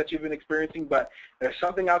slowness that you've been experiencing, but there's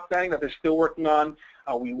something outstanding that they're still working on.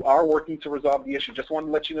 We are working to resolve the issue. Just wanted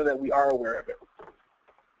to let you know that we are aware of it.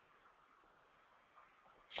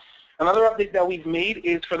 Another update that we've made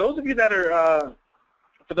is for those of you that are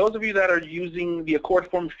using the Accord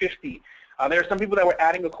Form 50. There are some people that were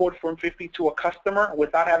adding Accord Form 50 to a customer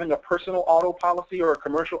without having a personal auto policy or a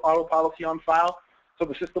commercial auto policy on file. So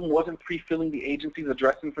the system wasn't pre-filling the agency's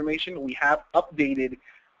address information. We have updated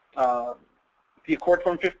the Accord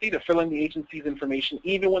Form 50 to fill in the agency's information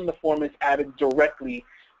even when the form is added directly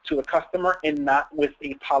to the customer and not with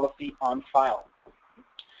a policy on file.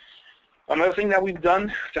 Another thing that we've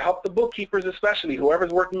done to help the bookkeepers, especially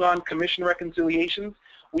whoever's working on commission reconciliations,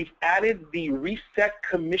 we've added the Reset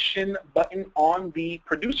Commission button on the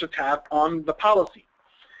Producer tab on the policy.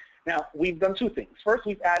 Now, we've done 2 things. First,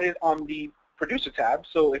 we've added on the Producer tab,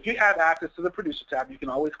 so if you have access to the Producer tab, you can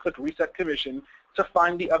always click Reset Commission to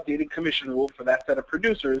find the updated commission rule for that set of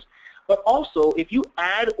producers. But also, if you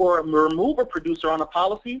add or remove a producer on a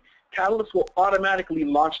policy, Catalyst will automatically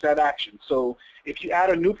launch that action. So if you add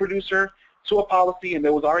a new producer, to a policy and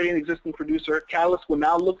there was already an existing producer, Catalyst will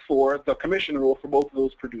now look for the commission rule for both of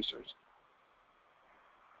those producers.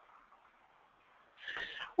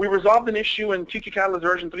 We resolved an issue in QQCatalyst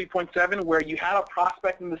version 3.7 where you had a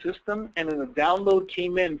prospect in the system and then a download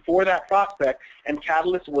came in for that prospect and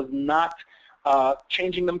Catalyst was not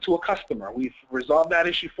changing them to a customer. We've resolved that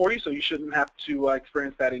issue for you, so you shouldn't have to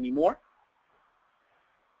experience that anymore.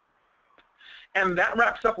 And that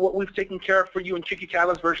wraps up what we've taken care of for you in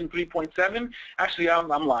QQCatalyst version 3.7. Actually, I'm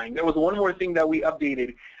lying. There was one more thing that we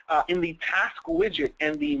updated. In the task widget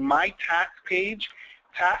and the My Task page,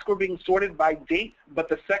 tasks were being sorted by date, but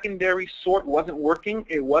the secondary sort wasn't working.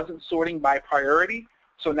 It wasn't sorting by priority.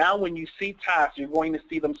 So now when you see tasks, you're going to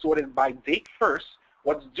see them sorted by date first,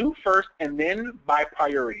 what's due first, and then by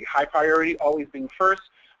priority. High priority always being first,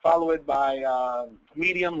 followed by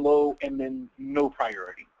medium, low, and then no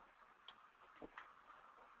priority.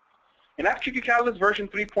 And that's QQCatalyst version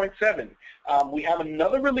 3.7. We have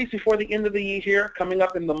another release before the end of the year here coming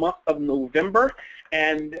up in the month of November,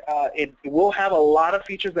 and it will have a lot of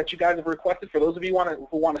features that you guys have requested. For those of you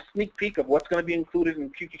who want a sneak peek of what's going to be included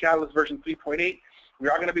in QQCatalyst version 3.8, we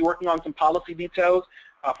are going to be working on some policy details.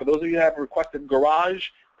 For those of you who have requested garage,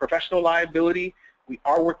 professional liability, we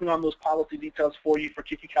are working on those policy details for you for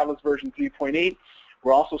QQCatalyst version 3.8.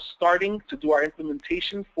 We're also starting to do our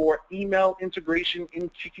implementation for email integration in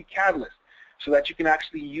QQCatalyst so that you can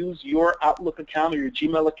actually use your Outlook account or your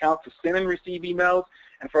Gmail account to send and receive emails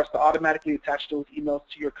and for us to automatically attach those emails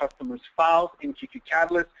to your customers' files in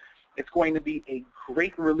QQCatalyst. It's going to be a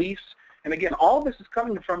great release. And again, all of this is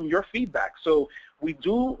coming from your feedback. So we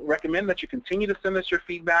do recommend that you continue to send us your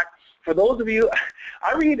feedback. For those of you,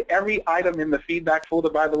 I read every item in the feedback folder,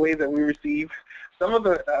 by the way, that we receive. Some of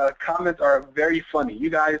the comments are very funny.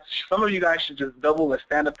 You guys, some of you guys should just double as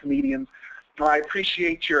stand-up comedians. I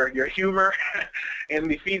appreciate your humor in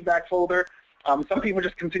the feedback folder. Some people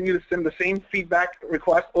just continue to send the same feedback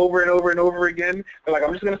request over and over and over again. They're like,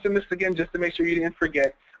 I'm just going to send this again just to make sure you didn't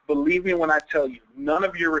forget. Believe me when I tell you, none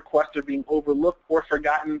of your requests are being overlooked or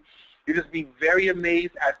forgotten. You'll just be very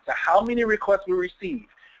amazed as to how many requests we receive.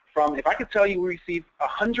 From, if I could tell you we received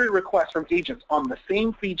 100 requests from agents on the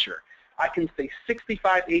same feature, I can say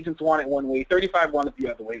 65 agents want it one way, 35 want it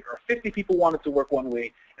the other way, or 50 people want it to work one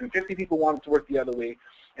way, and 50 people want it to work the other way.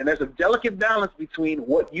 And there's a delicate balance between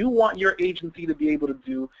what you want your agency to be able to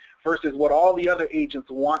do versus what all the other agents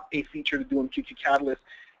want a feature to do in QQCatalyst.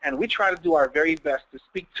 And we try to do our very best to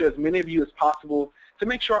speak to as many of you as possible to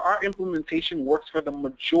make sure our implementation works for the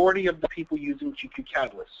majority of the people using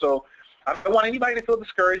QQCatalyst. So I don't want anybody to feel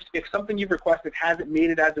discouraged. If something you've requested hasn't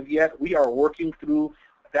made it as of yet, we are working through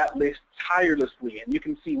that list tirelessly. And you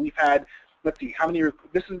can see we've had, let's see, how many,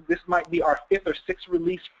 this might be our 5th or 6th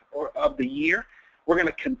release of the year. We're going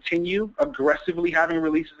to continue aggressively having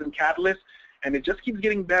releases in Catalyst, and it just keeps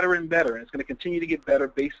getting better and better. And it's going to continue to get better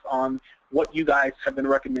based on what you guys have been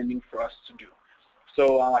recommending for us to do.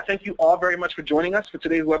 So I thank you all very much for joining us for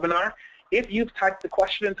today's webinar. If you've typed the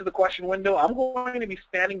question into the question window, I'm going to be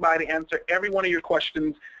standing by to answer every one of your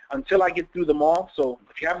questions until I get through them all. So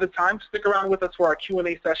if you have the time, stick around with us for our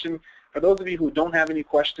Q&A session. For those of you who don't have any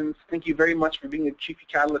questions, thank you very much for being a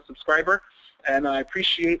QQCatalyst subscriber. And I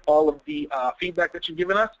appreciate all of the feedback that you've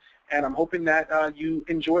given us. And I'm hoping that you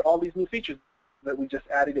enjoy all these new features that we just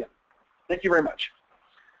added in. Thank you very much.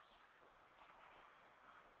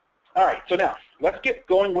 All right, so now let's get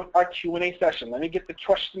going with our Q&A session. Let me get the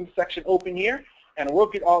questions section open here, and we'll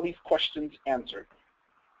get all these questions answered.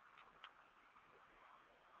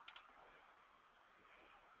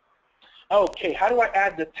 Okay, how do I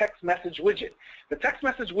add the text message widget? The text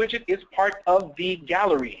message widget is part of the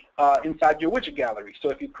gallery inside your widget gallery. So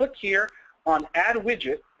if you click here on Add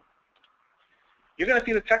Widget, you're going to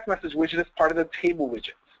see the text message widget as part of the table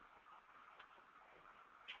widget.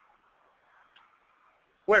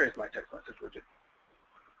 Where is my text message widget?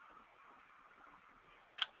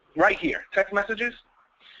 Right here, text messages.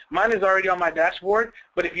 Mine is already on my dashboard,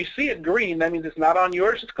 but if you see it green, that means it's not on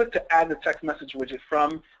yours. Just click to add the text message widget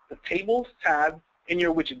from the Tables tab in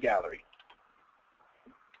your widget gallery.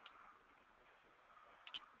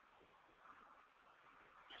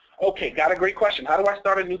 Okay, got a great question. How do I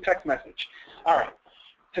start a new text message? All right,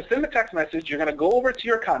 to send a text message, you're going to go over to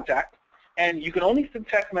your contact, and you can only send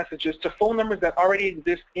text messages to phone numbers that already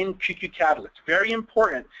exist in QQCatalyst. Very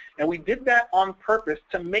important, and we did that on purpose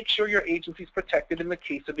to make sure your agency is protected in the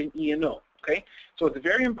case of an E&O. Okay, so it's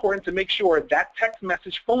very important to make sure that text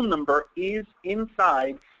message phone number is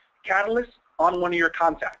inside Catalyst on one of your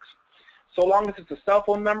contacts. So long as it's a cell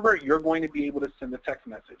phone number, you're going to be able to send a text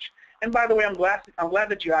message. And by the way, I'm glad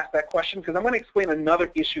that you asked that question, because I'm going to explain another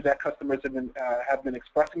issue that customers have been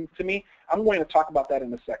expressing to me. I'm going to talk about that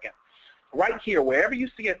in a second. Right here, wherever you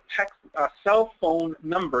see a cell phone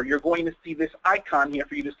number, you're going to see this icon here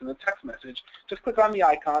for you to send a text message. Just click on the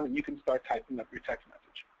icon and you can start typing up your text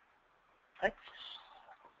message. Okay?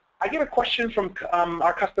 I get a question from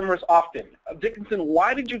our customers often. Dickinson,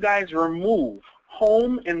 why did you guys remove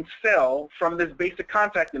home and cell from this basic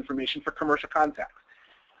contact information for commercial contacts?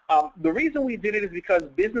 The reason we did it is because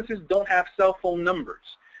businesses don't have cell phone numbers.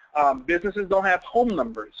 Businesses don't have home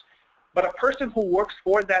numbers. But a person who works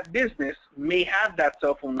for that business may have that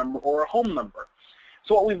cell phone number or a home number.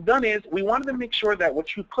 So what we've done is we wanted to make sure that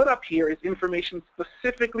what you put up here is information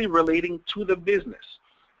specifically relating to the business.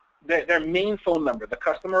 Their main phone number, the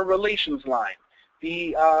customer relations line,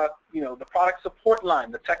 the the product support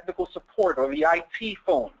line, the technical support, or the IT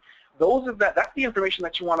phone. That's the information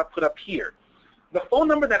that you want to put up here. The phone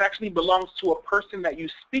number that actually belongs to a person that you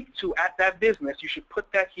speak to at that business, you should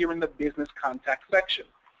put that here in the business contact section,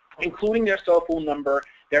 including their cell phone number,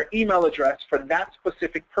 their email address for that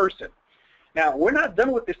specific person. Now, we're not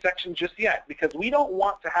done with this section just yet, because we don't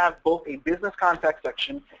want to have both a business contact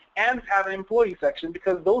section and have an employee section,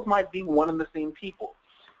 because those might be one and the same people.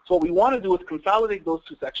 So what we want to do is consolidate those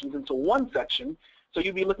two sections into one section. So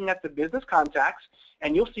you'll be looking at the business contacts,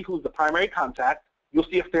 and you'll see who's the primary contact. You'll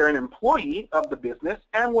see if they're an employee of the business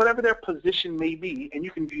and whatever their position may be, and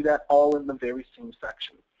you can view that all in the very same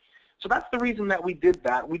section. So that's the reason that we did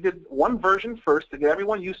that. We did one version first to get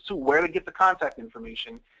everyone used to where to get the contact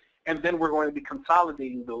information, and then we're going to be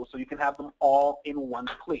consolidating those so you can have them all in one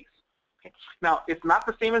place. Okay? Now, it's not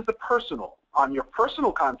the same as the personal. On your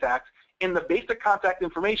personal contacts, in the basic contact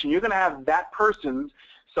information, you're going to have that person's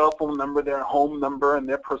cell phone number, their home number, and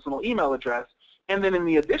their personal email address. And then in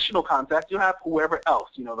the additional contacts, you'll have whoever else,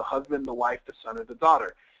 the husband, the wife, the son, or the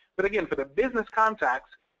daughter. But again, for the business contacts,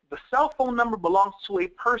 the cell phone number belongs to a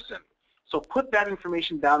person. So put that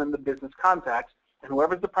information down in the business contacts, and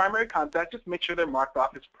whoever's the primary contact, just make sure they're marked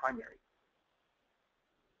off as primary.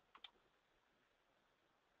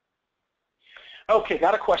 Okay,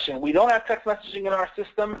 got a question. We don't have text messaging in our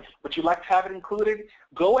system, but you'd like to have it included.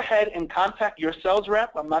 Go ahead and contact your sales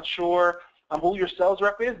rep. I'm not sure who your sales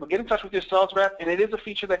rep is, but get in touch with your sales rep, and it is a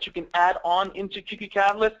feature that you can add on into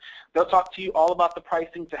QQCatalyst. They'll talk to you all about the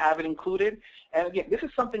pricing to have it included. And again, this is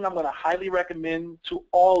something I'm going to highly recommend to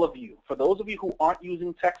all of you. For those of you who aren't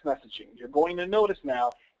using text messaging, you're going to notice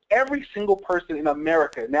now every single person in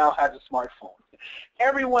America now has a smartphone.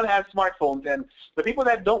 Everyone has smartphones, and the people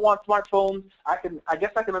that don't want smartphones, I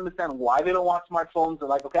guess I can understand why they don't want smartphones. They're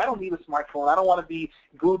like, okay, I don't need a smartphone. I don't want to be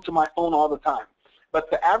glued to my phone all the time. But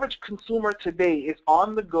the average consumer today is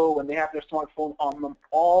on the go, and they have their smartphone on them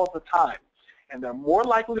all the time. And they're more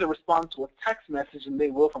likely to respond to a text message than they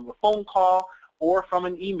will from a phone call or from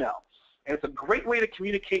an email. And it's a great way to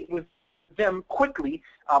communicate with them quickly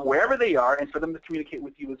wherever they are, and for them to communicate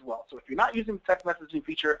with you as well. So if you're not using the text messaging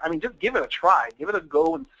feature, just give it a try. Give it a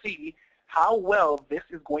go and see how well this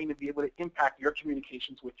is going to be able to impact your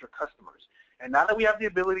communications with your customers. And now that we have the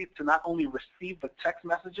ability to not only receive the text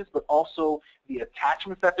messages, but also the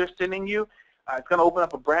attachments that they're sending you, it's going to open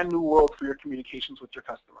up a brand new world for your communications with your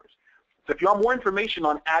customers. So if you want more information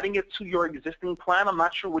on adding it to your existing plan, I'm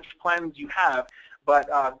not sure which plans you have, but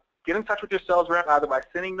get in touch with your sales rep either by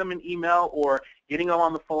sending them an email or getting them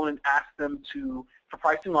on the phone and ask them for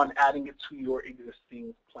pricing on adding it to your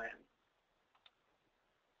existing plan.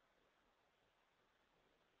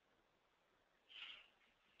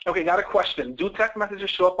 Okay, got a question. Do text messages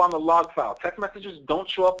show up on the log file? Text messages don't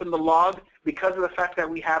show up in the log because of the fact that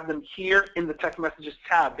we have them here in the text messages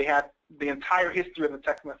tab. They have the entire history of the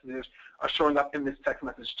text messages are showing up in this text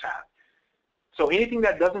message tab. So anything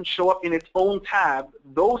that doesn't show up in its own tab,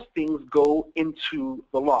 those things go into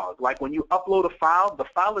the log. Like when you upload a file, the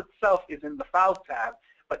file itself is in the Files tab,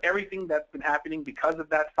 but everything that's been happening because of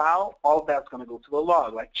that file, all of that's going to go to the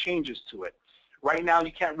log, like changes to it. Right now,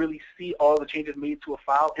 you can't really see all the changes made to a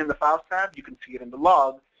file in the Files tab. You can see it in the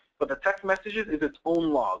log, but the text messages is its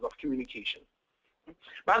own log of communication.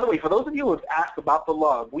 By the way, for those of you who have asked about the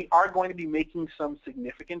log, we are going to be making some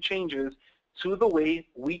significant changes to the way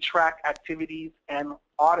we track activities and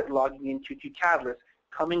audit logging in QQCatalyst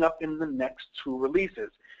coming up in the next 2 releases.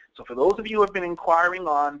 So for those of you who have been inquiring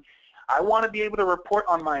on, I want to be able to report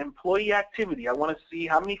on my employee activity. I want to see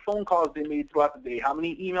how many phone calls they made throughout the day, how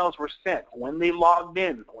many emails were sent, when they logged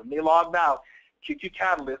in, when they logged out.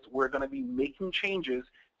 QQCatalyst, we're going to be making changes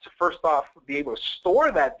to first off be able to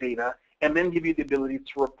store that data and then give you the ability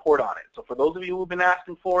to report on it. So for those of you who have been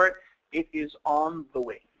asking for it, it is on the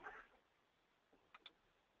way.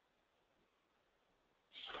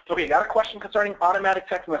 Okay, got a question concerning automatic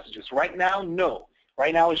text messages. Right now, no.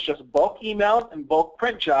 Right now it's just bulk emails and bulk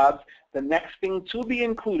print jobs. The next thing to be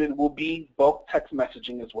included will be bulk text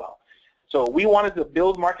messaging as well. So we wanted to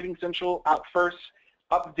build Marketing Central out first,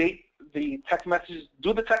 update the text messages,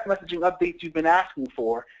 do the text messaging updates you've been asking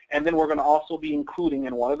for, and then we're going to also be including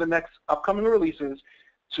in one of the next upcoming releases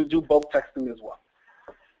to do bulk texting as well.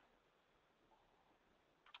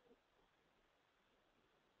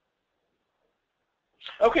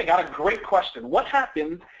 Okay, got a great question. What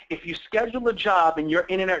happens if you schedule a job and your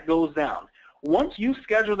internet goes down? Once you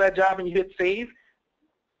schedule that job and you hit save,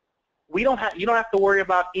 you don't have to worry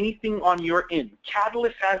about anything on your end.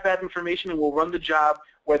 Catalyst has that information and will run the job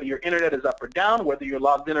whether your internet is up or down, whether you're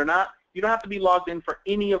logged in or not. You don't have to be logged in for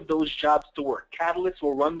any of those jobs to work. Catalyst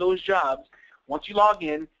will run those jobs. Once you log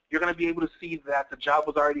in, you're going to be able to see that the job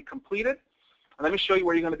was already completed. And let me show you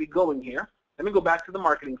where you're going to be going here. Let me go back to the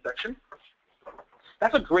marketing section.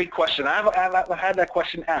 That's a great question. I've had that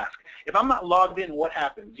question asked. If I'm not logged in, what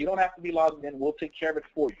happens? You don't have to be logged in. We'll take care of it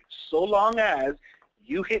for you, so long as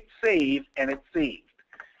you hit save and it's saved.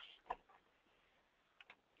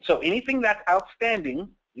 So anything that's outstanding,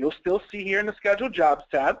 you'll still see here in the Schedule Jobs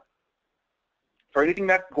tab. For anything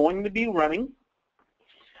that's going to be running,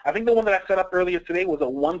 I think the one that I set up earlier today was a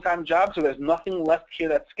one-time job, so there's nothing left here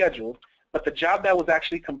that's scheduled. But the job that was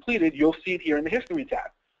actually completed, you'll see it here in the History tab.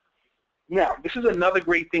 Now, this is another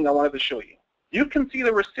great thing I wanted to show you. You can see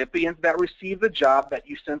the recipients that received the job that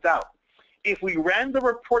you sent out. If we ran the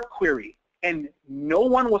report query and no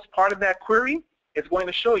one was part of that query, it's going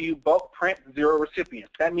to show you bulk print 0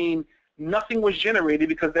 recipients. That means nothing was generated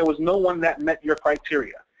because there was no one that met your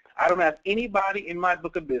criteria. I don't have anybody in my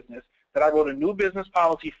book of business that I wrote a new business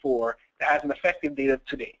policy for that has an effective date of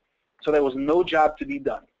today. So there was no job to be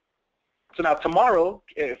done. So now tomorrow,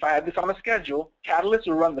 if I had this on a schedule, Catalyst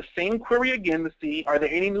will run the same query again to see are there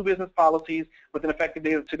any new business policies with an effective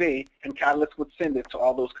date of today, and Catalyst would send it to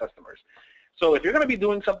all those customers. So if you're going to be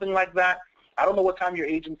doing something like that, I don't know what time your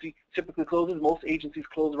agency typically closes. Most agencies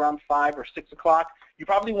close around 5 or 6 o'clock. You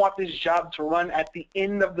probably want this job to run at the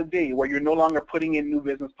end of the day where you're no longer putting in new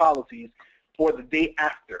business policies, or the day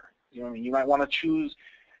after. You know what I mean? You might want to choose,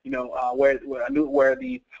 where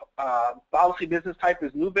the policy business type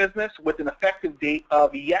is new business with an effective date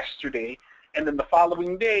of yesterday, and then the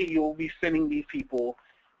following day you'll be sending these people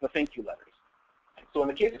the thank you letters. So in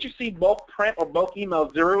the case that you see bulk print or bulk email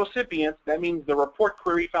 0 recipients, that means the report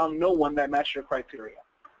query found no one that matched your criteria.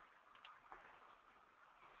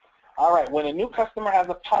 All right, when a new customer has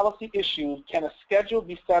a policy issue, can a schedule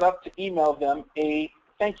be set up to email them a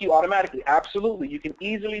thank you automatically? Absolutely, you can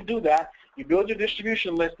easily do that. You build your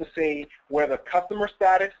distribution list to say where the customer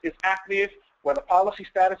status is active, where the policy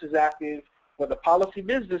status is active, where the policy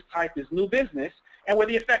business type is new business, and where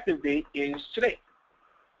the effective date is today.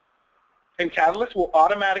 And Catalyst will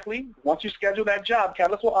automatically, once you schedule that job,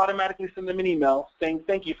 Catalyst will automatically send them an email saying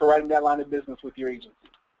thank you for writing that line of business with your agency.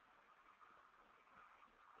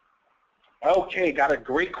 Okay, got a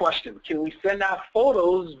great question. Can we send out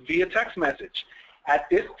photos via text message? At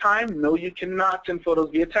this time, no, you cannot send photos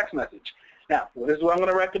via text message. Now, this is what I'm going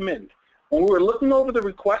to recommend. When we were looking over the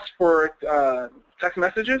requests for text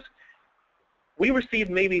messages, we received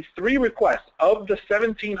maybe 3 requests. Of the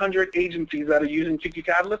 1,700 agencies that are using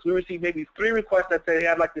QQCatalyst, we received maybe 3 requests that say, hey,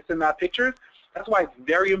 I'd like to send out pictures. That's why it's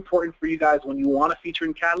very important for you guys when you want to feature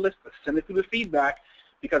in Catalyst to send it through the feedback,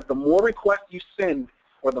 because the more requests you send,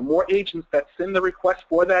 or the more agents that send the request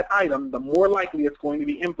for that item, the more likely it's going to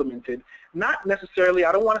be implemented. Not necessarily,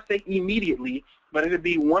 I don't want to say immediately, but it'll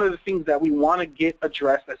be one of the things that we want to get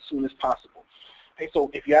addressed as soon as possible. Okay,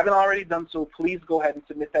 so if you haven't already done so, please go ahead and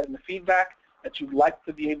submit that in the feedback that you'd like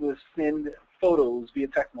to be able to send photos via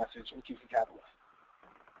text message in QQCatalyst.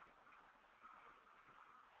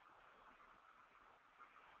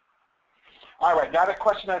 All right, got a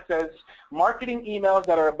question that says, marketing emails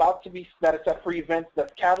that are set for events,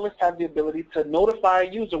 does Catalyst have the ability to notify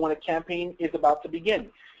a user when a campaign is about to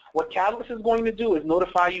begin? What Catalyst is going to do is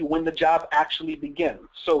notify you when the job actually begins.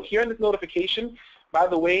 So here in this notification, by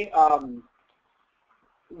the way,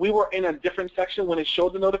 we were in a different section when it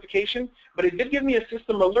showed the notification, but it did give me a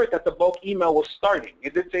system alert that the bulk email was starting.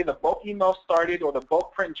 It did say the bulk email started or the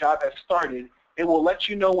bulk print job has started. It will let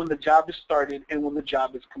you know when the job is started and when the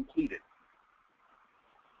job is completed.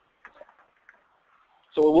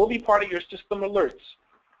 So it will be part of your system alerts.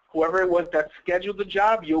 Whoever it was that scheduled the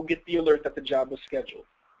job, you'll get the alert that the job was scheduled.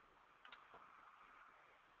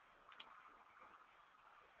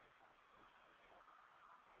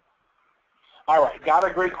 All right, got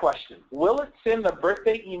a great question. Will it send a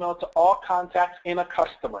birthday email to all contacts in a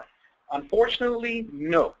customer? Unfortunately,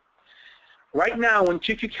 no. Right now, when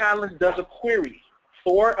QQCatalyst does a query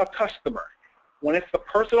for a customer, when it's the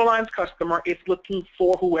personalized customer, it's looking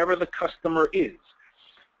for whoever the customer is.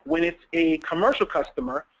 When it's a commercial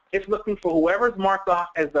customer, it's looking for whoever's marked off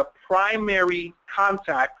as the primary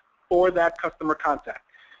contact for that customer contact.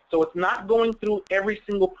 So it's not going through every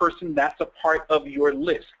single person that's a part of your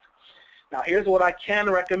list. Now, here's what I can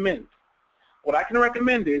recommend. What I can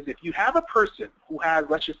recommend is if you have a person who has,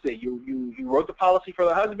 let's just say, you wrote the policy for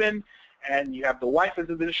the husband, and you have the wife as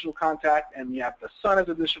an additional contact, and you have the son as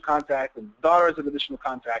an additional contact, and the daughter as an additional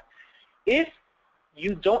contact. If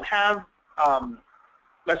you don't have,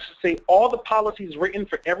 let's just say, all the policies written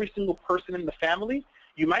for every single person in the family,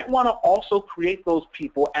 you might want to also create those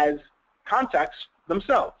people as contacts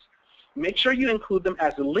themselves. Make sure you include them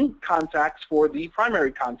as linked contacts for the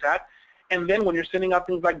primary contact, and then when you're sending out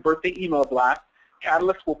things like birthday email blasts,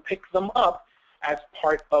 Catalyst will pick them up as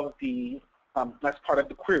part of the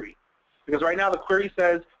query. Because right now the query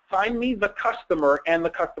says, find me the customer and the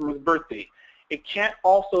customer's birthday. It can't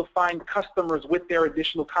also find customers with their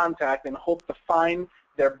additional contact and hope to find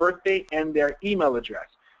their birthday and their email address.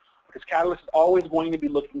 Because Catalyst is always going to be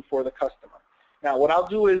looking for the customer. Now what I'll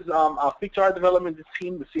do is I'll speak to our development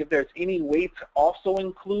team to see if there's any way to also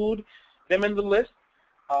include them in the list.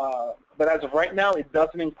 But as of right now, it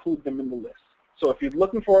doesn't include them in the list. So if you're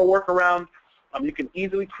looking for a workaround, you can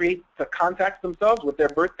easily create the contacts themselves with their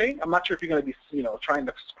birthday. I'm not sure if you're going to be, trying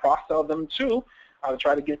to cross-sell them too, to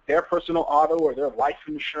try to get their personal auto or their life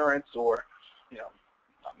insurance, or,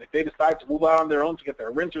 if they decide to move out on their own to get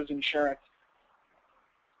their renter's insurance.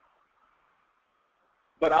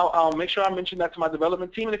 But I'll make sure I mention that to my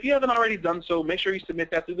development team. And if you haven't already done so, make sure you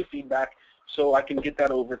submit that through the feedback so I can get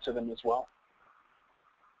that over to them as well.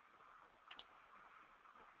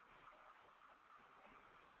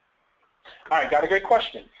 All right, got a great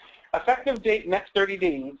question. Effective date next 30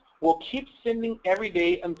 days. Will keep sending every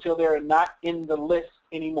day until they're not in the list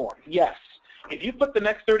anymore. Yes. If you put the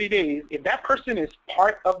next 30 days, if that person is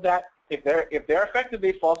part of that, if their effective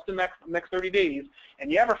date falls to the next 30 days,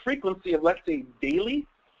 and you have a frequency of, let's say, daily,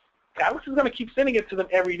 Catalyst is going to keep sending it to them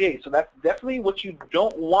every day. So that's definitely what you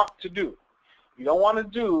don't want to do. You don't want to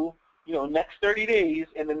do, next 30 days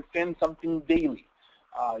and then send something daily.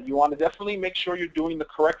 You want to definitely make sure you're doing the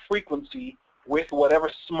correct frequency with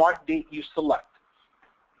whatever smart date you select.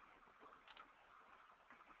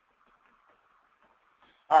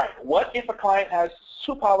 All right, what if a client has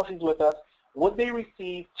 2 policies with us? Would they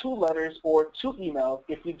receive 2 letters or 2 emails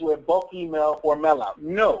if we do a bulk email or mail out?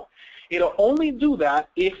 No. It'll only do that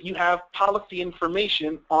if you have policy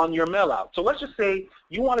information on your mail out. So let's just say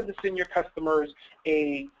you wanted to send your customers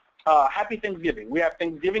a Happy Thanksgiving. We have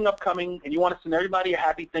Thanksgiving upcoming, and you want to send everybody a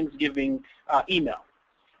Happy Thanksgiving email.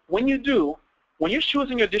 When you do, when you're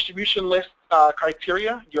choosing your distribution list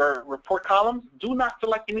criteria, your report columns, do not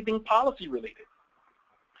select anything policy related.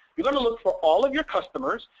 You're going to look for all of your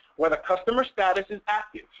customers where the customer status is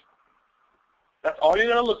active. That's all you're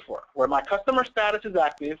going to look for, where my customer status is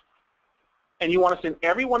active, and you want to send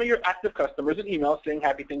every one of your active customers an email saying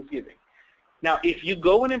Happy Thanksgiving. Now, if you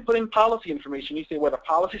go in and put in policy information, you say where the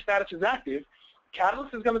policy status is active,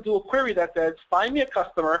 Catalyst is going to do a query that says, find me a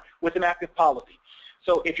customer with an active policy.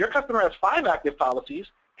 So if your customer has 5 active policies,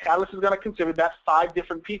 Catalyst is going to consider that 5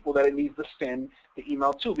 different people that it needs to send the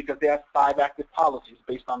email to because they have 5 active policies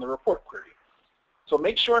based on the report query. So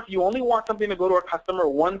make sure if you only want something to go to a customer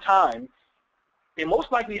one time, it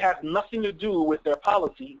most likely has nothing to do with their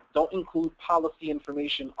policy. Don't include policy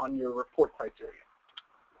information on your report criteria.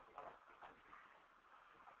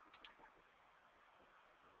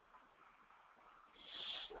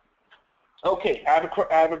 Okay, I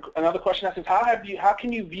have another question that says, how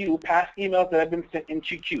can you view past emails that have been sent in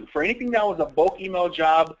QQ? For anything that was a bulk email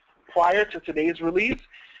job prior to today's release,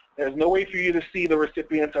 there's no way for you to see the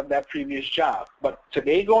recipients of that previous job. But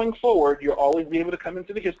today going forward, you'll always be able to come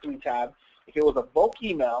into the History tab if it was a bulk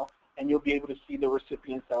email, and you'll be able to see the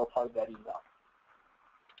recipients that were part of that email.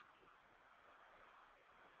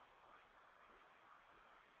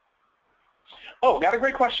 Oh, got a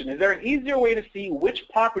great question. Is there an easier way to see which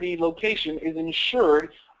property location is insured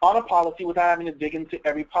on a policy without having to dig into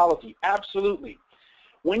every policy? Absolutely.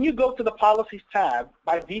 When you go to the Policies tab,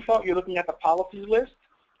 by default, you're looking at the Policies list.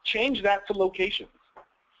 Change that to Locations.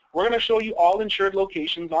 We're going to show you all insured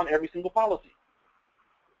locations on every single policy.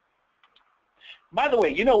 By the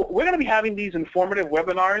way, we're going to be having these informative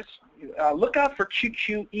webinars. Look out for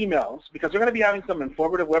QQ emails because we're going to be having some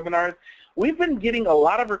informative webinars. We've been getting a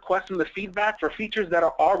lot of requests in the feedback for features that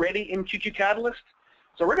are already in QQCatalyst.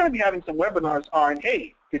 So we're going to be having some webinars on,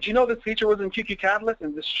 hey, did you know this feature was in QQCatalyst?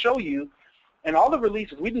 And just show you, and all the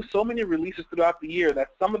releases. We do so many releases throughout the year that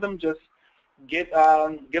some of them just, get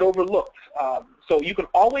overlooked. So you can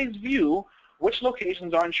always view which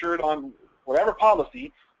locations are insured on whatever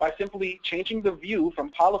policy by simply changing the view from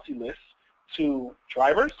policy lists to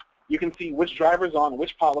drivers. You can see which drivers on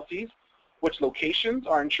which policies, which locations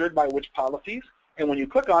are insured by which policies, and when you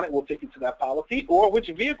click on it, it will take you to that policy, or which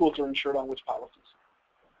vehicles are insured on which policies.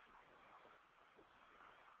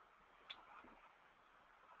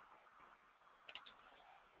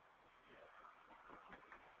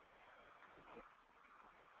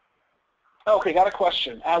 Okay, got a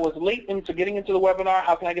question. I was late into getting into the webinar.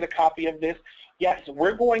 How can I get a copy of this? Yes,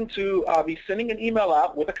 we're going to be sending an email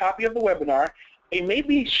out with a copy of the webinar. It may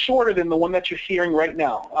be shorter than the one that you're hearing right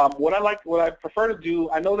now. What I prefer to do,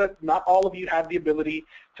 I know that not all of you have the ability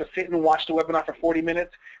to sit and watch the webinar for 40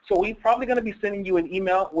 minutes, so we're probably going to be sending you an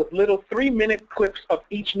email with little 3-minute clips of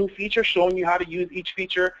each new feature, showing you how to use each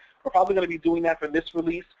feature. We're probably going to be doing that for this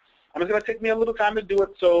release. It's going to take me a little time to do it,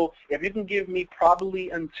 so if you can give me probably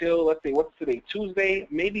until, let's say, what's today, Tuesday,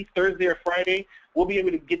 maybe Thursday or Friday, we'll be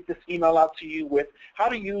able to get this email out to you with how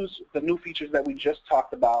to use the new features that we just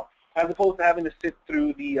talked about, as opposed to having to sit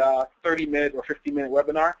through the 30-minute or 50-minute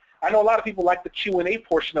webinar. I know a lot of people like the Q&A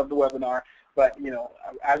portion of the webinar, but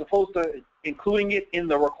as opposed to including it in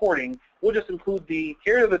the recording, we'll just include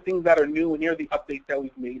here are the things that are new and here are the updates that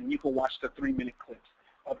we've made, and you can watch the 3-minute clips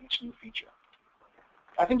of each new feature.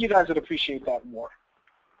 I think you guys would appreciate that more.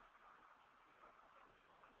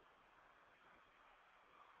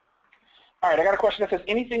 All right, I got a question that says,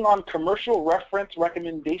 anything on commercial reference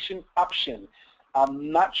recommendation option?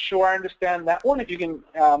 I'm not sure I understand that one. If you can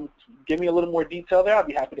give me a little more detail there, I'll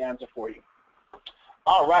be happy to answer for you.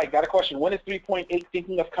 All right, got a question. When is 3.8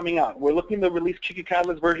 thinking of coming out? We're looking to release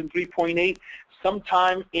QQCatalyst version 3.8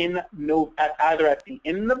 sometime either at the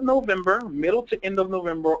end of November, middle to end of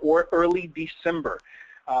November, or early December.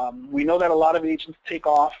 We know that a lot of agents take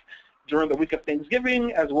off during the week of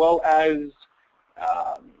Thanksgiving, as well as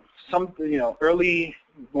early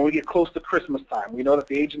when we get close to Christmas time. We know that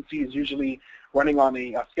the agency is usually running on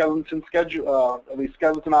a skeleton schedule, a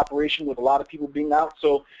skeleton operation with a lot of people being out.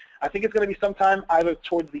 So I think it's going to be sometime either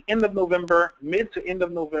towards the end of November, mid to end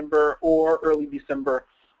of November, or early December.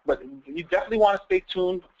 But you definitely want to stay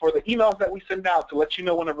tuned for the emails that we send out to let you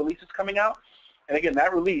know when a release is coming out. And again,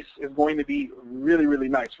 that release is going to be really, really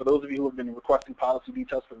nice for those of you who have been requesting policy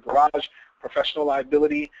details for garage, professional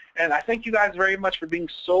liability. And I thank you guys very much for being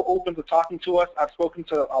so open to talking to us. I've spoken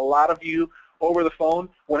to a lot of you over the phone.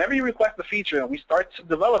 Whenever you request a feature and we start to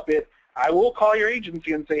develop it, I will call your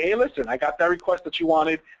agency and say, hey, listen, I got that request that you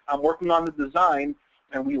wanted. I'm working on the design.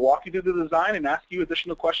 And we walk you through the design and ask you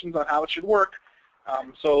additional questions on how it should work.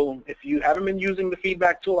 So if you haven't been using the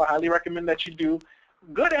feedback tool, I highly recommend that you do.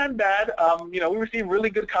 Good and bad. We receive really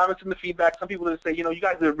good comments in the feedback. Some people that say, you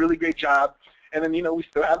guys did a really great job. And then, we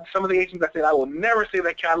still have some of the agents that say, I will never say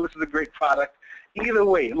that Catalyst is a great product. Either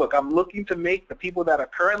way, look, I'm looking to make the people that are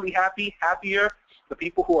currently happy, happier. The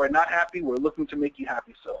people who are not happy, we're looking to make you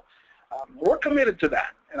happy. So we're committed to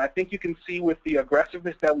that. And I think you can see with the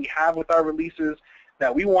aggressiveness that we have with our releases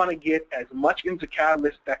that we want to get as much into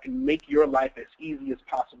Catalyst that can make your life as easy as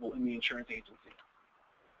possible in the insurance agency.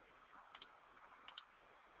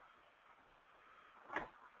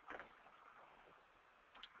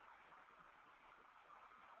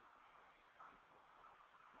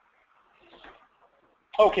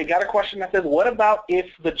 Okay, got a question that says, what about if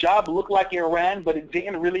the job looked like it ran, but it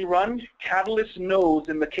didn't really run? Catalyst knows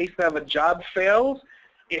in the case that a job fails,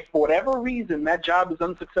 if for whatever reason that job is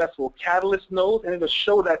unsuccessful, Catalyst knows and it'll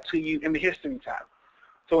show that to you in the history tab.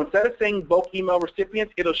 So instead of saying bulk email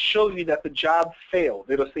recipients, it'll show you that the job failed.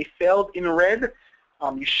 It'll say failed in red.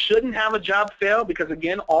 You shouldn't have a job fail because,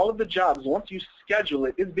 again, all of the jobs, once you schedule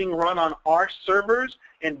it, is being run on our servers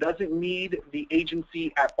and doesn't need the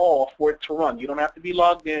agency at all for it to run. You don't have to be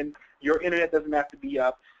logged in. Your internet doesn't have to be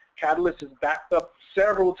up. Catalyst is backed up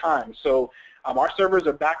several times. So our servers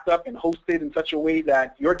are backed up and hosted in such a way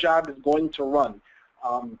that your job is going to run.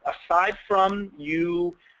 Aside from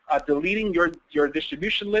you deleting your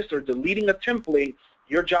distribution list or deleting a template,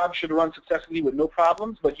 your job should run successfully with no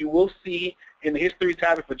problems, but you will see in the history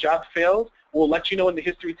tab if a job fails, we'll let you know in the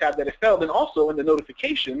history tab that it failed, and also in the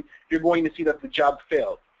notification, you're going to see that the job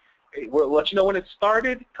failed. We'll let you know when it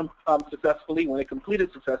started successfully, when it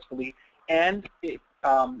completed successfully, and if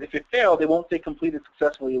it failed, it won't say completed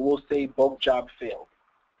successfully, it will say bulk job failed.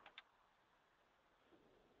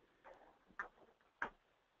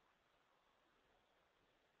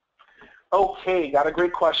 Okay, got a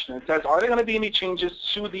great question. It says, are there going to be any changes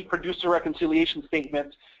to the producer reconciliation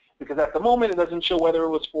statement? Because at the moment, it doesn't show whether it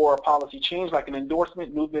was for a policy change, like an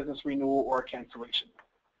endorsement, new business renewal, or a cancellation.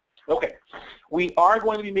 Okay, we are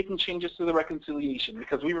going to be making changes to the reconciliation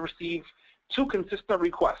because we received 2 consistent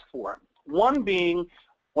requests for it. One being,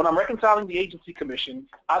 when I'm reconciling the agency commission,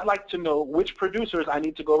 I'd like to know which producers I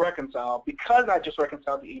need to go reconcile because I just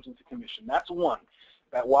reconciled the agency commission. That's one.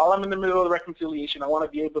 That while I'm in the middle of the reconciliation, I want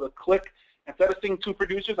to be able to click, instead of seeing 2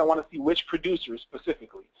 producers, I want to see which producers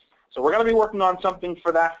specifically. So we're going to be working on something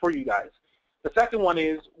for that for you guys. The second one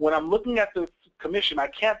is, when I'm looking at the commission, I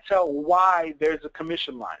can't tell why there's a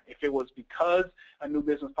commission line. If it was because a new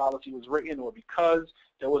business policy was written or because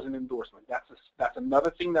there was an endorsement. That's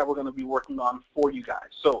another thing that we're going to be working on for you guys.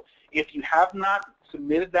 So if you have not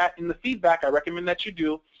submitted that in the feedback, I recommend that you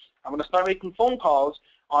do. I'm going to start making phone calls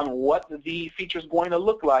on what the feature is going to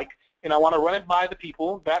look like, and I want to run it by the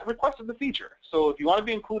people that requested the feature. So if you want to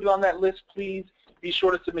be included on that list, please be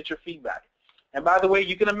sure to submit your feedback. And by the way,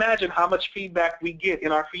 you can imagine how much feedback we get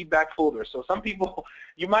in our feedback folder. So some people,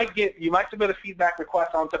 you might submit a feedback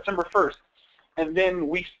request on September 1st, and then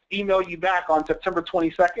we email you back on September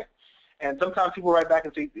 22nd. And sometimes people write back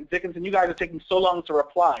and say, Dickinson, you guys are taking so long to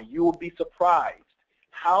reply. You will be surprised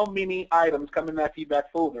how many items come in that feedback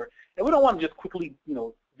folder. And we don't want to just quickly,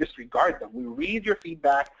 disregard them. We read your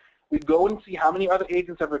feedback. We go and see how many other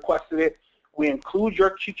agents have requested it. We include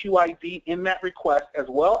your QQID in that request, as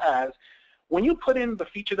well as when you put in the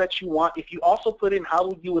feature that you want, if you also put in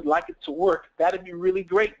how you would like it to work, that would be really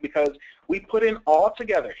great because we put in all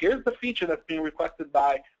together. Here's the feature that's being requested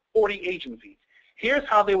by 40 agencies. Here's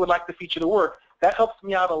how they would like the feature to work. That helps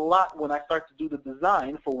me out a lot when I start to do the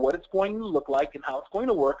design for what it's going to look like and how it's going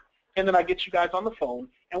to work. And then I get you guys on the phone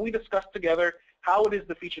and we discuss together how it is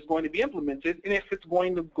the feature is going to be implemented and if it's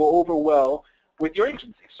going to go over well with your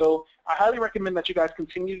agency. So I highly recommend that you guys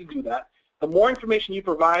continue to do that. The more information you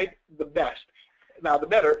provide, the best. Now, the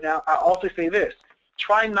better. Now, I also say this.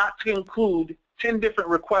 Try not to include 10 different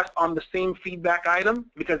requests on the same feedback item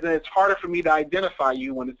because then it's harder for me to identify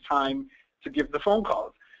you when it's time to give the phone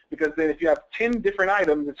calls. Because then if you have 10 different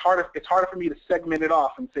items, it's harder for me to segment it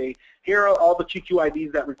off and say, here are all the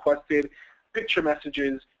QQIDs that requested picture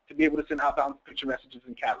messages to be able to send outbound picture messages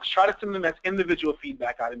in Catalyst. Try to send them as individual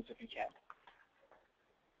feedback items if you can.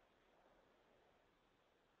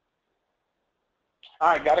 All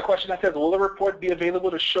right, got a question that says, will the report be available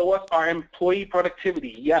to show us our employee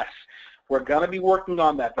productivity? Yes, we're going to be working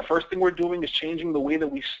on that. The first thing we're doing is changing the way that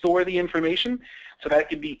we store the information so that it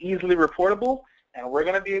can be easily reportable, and we're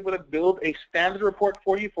going to be able to build a standard report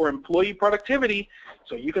for you for employee productivity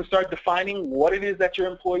so you can start defining what it is that your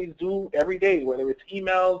employees do every day, whether it's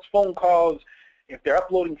emails, phone calls, if they're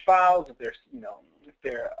uploading files, if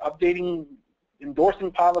they're updating, endorsing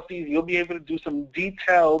policies. You'll be able to do some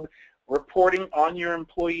detailed reporting on your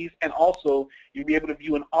employees, and also you'll be able to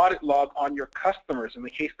view an audit log on your customers in the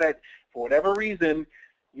case that for whatever reason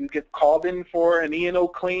you get called in for an E&O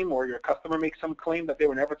claim or your customer makes some claim that they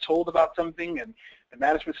were never told about something, and the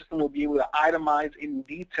management system will be able to itemize in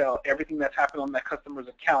detail everything that's happened on that customer's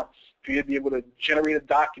account for you to be able to generate a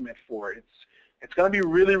document for it. It's going to be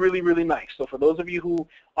really, really, really nice. So for those of you who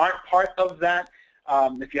aren't part of that,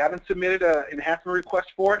 if you haven't submitted an enhancement request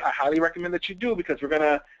for it, I highly recommend that you do because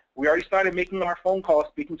we already started making our phone calls,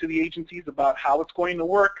 speaking to the agencies about how it's going to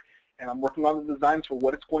work, and I'm working on the designs for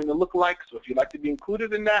what it's going to look like. So if you'd like to be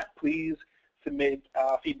included in that, please submit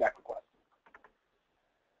a feedback request.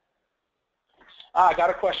 I got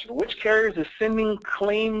a question. Which carriers is sending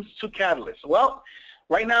claims to Catalyst? Well,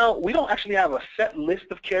 right now, we don't actually have a set list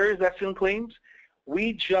of carriers that send claims.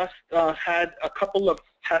 We just had a couple of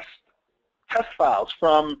test files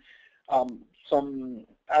from some,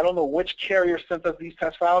 I don't know which carrier sent us these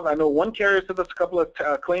test files. I know one carrier sent us a couple of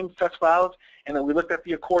claims test files, and then we looked at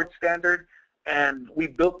the Accord standard, and we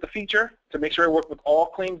built the feature to make sure it worked with all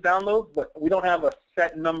claims downloads, but we don't have a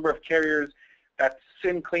set number of carriers that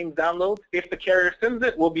send claims downloads. If the carrier sends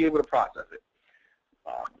it, we'll be able to process it.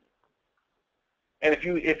 And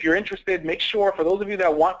if you're interested, make sure, for those of you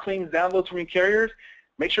that want claims downloads from your carriers,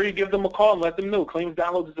 make sure you give them a call and let them know claims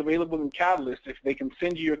downloads is available in Catalyst. If they can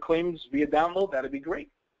send you your claims via download, that'd be great.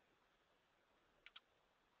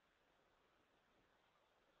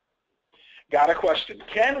 Got a question.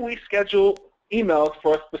 Can we schedule emails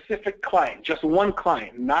for a specific client, just one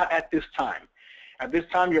client, not at this time? At this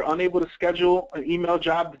time, you're unable to schedule an email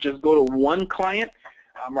job to just go to one client.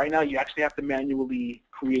 Right now, you actually have to manually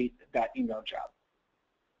create that email job.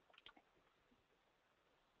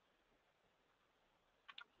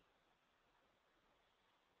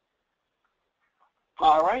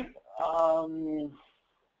 All right.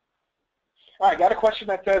 All right, got a question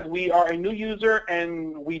that says, we are a new user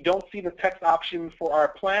and we don't see the text option for our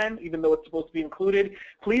plan, even though it's supposed to be included.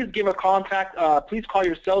 Please give a contact, please call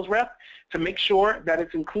your sales rep to make sure that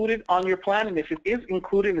it's included on your plan. And if it is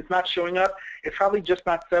included and it's not showing up, it's probably just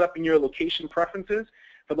not set up in your location preferences.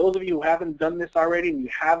 For those of you who haven't done this already and you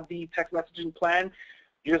have the text messaging plan,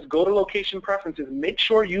 you just go to location preferences. Make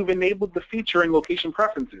sure you've enabled the feature in location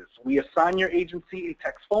preferences. We assign your agency a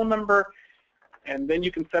text phone number, and then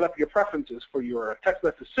you can set up your preferences for your text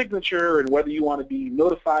message signature and whether you want to be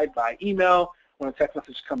notified by email when a text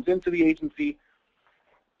message comes into the agency.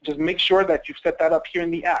 Just make sure that you've set that up here in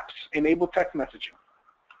the apps. Enable text messaging.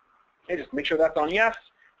 Okay, just make sure that's on yes.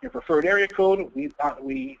 Your preferred area code, we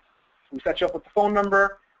set you up with the phone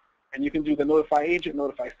number, and you can do the notify agent,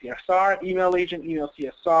 notify CSR, email agent, email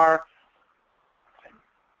CSR,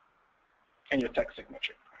 and your text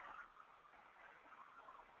signature.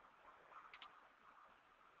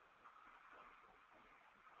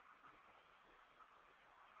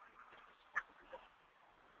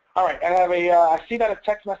 All right, I see that a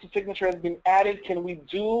text message signature has been added. Can we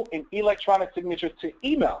do an electronic signature to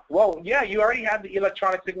email? Well, yeah, you already have the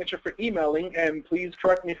electronic signature for emailing, and please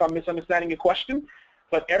correct me if I'm misunderstanding your question.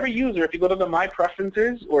 But every user, if you go to the My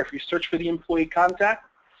Preferences or if you search for the employee contact,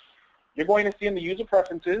 you're going to see in the user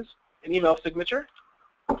preferences an email signature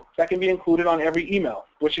that can be included on every email,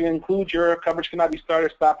 which includes your coverage cannot be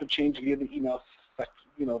started, stopped, or changed via the email,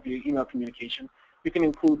 via email communication. You can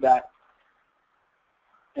include that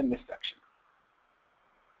in this section.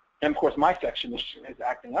 And of course, my section is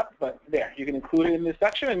acting up, but there, you can include it in this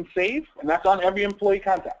section and save, and that's on every employee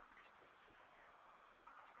contact.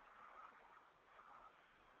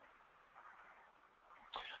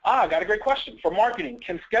 I got a great question. For marketing,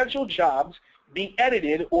 can scheduled jobs be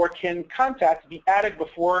edited or can contacts be added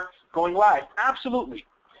before going live? Absolutely.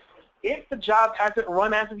 If the job hasn't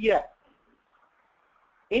run as of yet,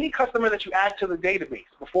 any customer that you add to the database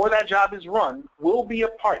before that job is run will be a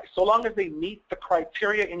part. So long as they meet the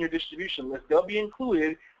criteria in your distribution list, they'll be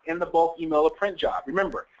included in the bulk email or print job.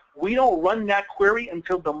 Remember, we don't run that query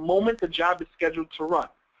until the moment the job is scheduled to run.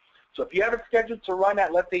 So if you have it scheduled to run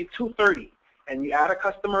at, let's say, 2:30, and you add a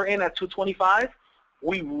customer in at 2:25,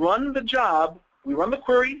 we run the job, we run the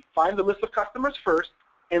query, find the list of customers first,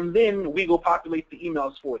 and then we go populate the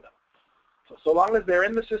emails for them. So long as they're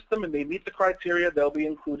in the system and they meet the criteria, they'll be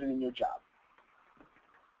included in your job.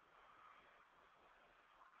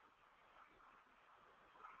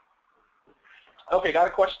 Okay, got a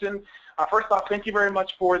question. First off, thank you very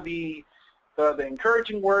much for the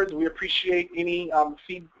encouraging words. We appreciate any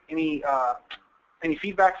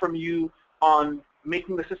feedback from you on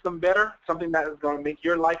making the system better, something that is going to make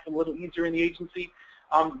your life a little easier in the agency.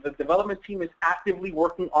 The development team is actively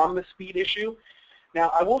working on the speed issue. Now,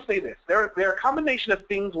 I will say this. There are a combination of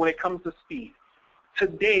things when it comes to speed.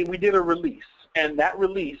 Today, we did a release, and that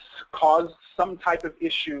release caused some type of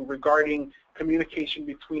issue regarding communication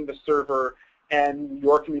between the server and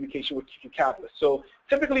your communication with QQCatalyst. So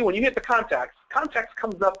typically, when you hit the contacts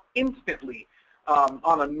comes up instantly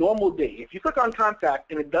on a normal day. If you click on contact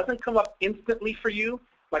and it doesn't come up instantly for you,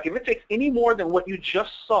 like if it takes any more than what you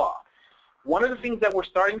just saw, one of the things that we're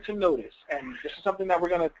starting to notice, and this is something that we're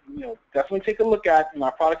going to definitely take a look at, and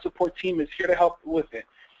our product support team is here to help with it.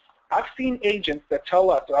 I've seen agents that tell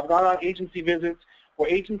us, so I've gone on agency visits where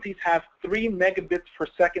agencies have 3 megabits per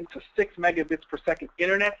second to 6 megabits per second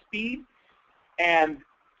internet speed, and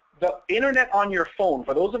the internet on your phone,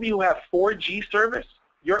 for those of you who have 4G service,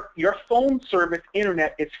 your phone service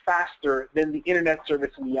internet is faster than the internet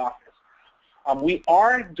service in the office. We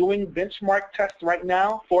are doing benchmark tests right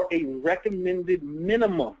now for a recommended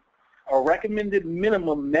minimum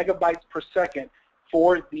megabytes per second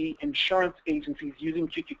for the insurance agencies using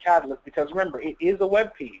QQCatalyst, because remember, it is a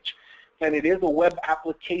web page and it is a web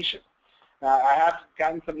application. I have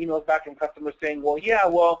gotten some emails back from customers saying, well,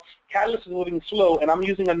 Catalyst is moving slow and I'm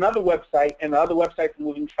using another website and the other website's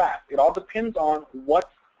moving fast. It all depends on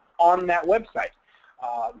what's on that website.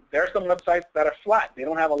 There are some websites that are flat. They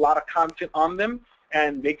don't have a lot of content on them,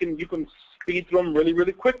 and you can speed through them really,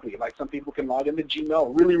 really quickly. Like some people can log into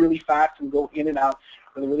Gmail really, really fast and go in and out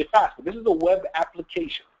really, really fast. But this is a web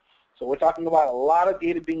application. So we're talking about a lot of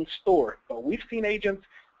data being stored. But we've seen agents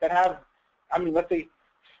that have, let's say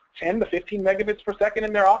 10 to 15 megabits per second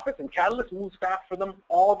in their office, and Catalyst moves fast for them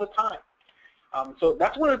all the time. So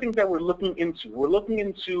that's one of the things that we're looking into. We're looking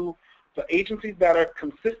into the agencies that are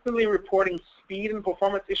consistently reporting speed and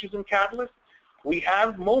performance issues in Catalyst. We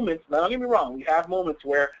have moments, now don't get me wrong, we have moments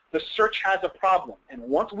where the search has a problem. And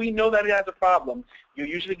once we know that it has a problem, you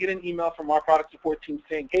usually get an email from our product support team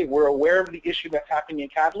saying, hey, we're aware of the issue that's happening in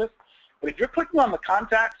Catalyst. But if you're clicking on the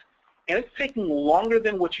contacts and it's taking longer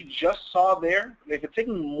than what you just saw there, if it's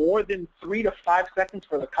taking more than 3 to 5 seconds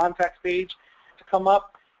for the contact page to come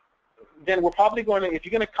up, then we're probably going to, if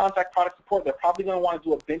you're going to contact product support, they're probably going to want to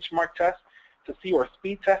do a benchmark test to see, or a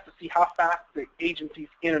speed test to see how fast the agency's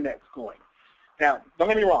internet is going. Now, don't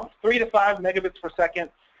get me wrong, 3 to 5 megabits per second,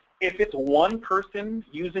 if it's one person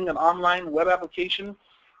using an online web application,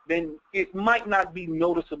 then it might not be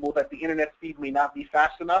noticeable that the internet speed may not be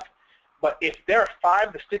fast enough. But if there are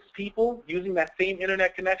 5 to 6 people using that same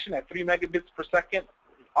internet connection at 3 megabits per second,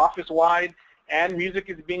 office-wide, and music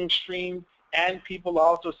is being streamed, and people are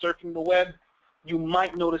also surfing the web, you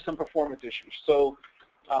might notice some performance issues. So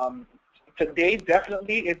today,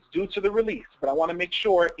 definitely, it's due to the release. But I want to make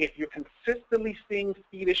sure if you're consistently seeing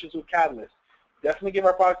speed issues with Catalyst, definitely give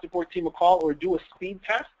our product support team a call or do a speed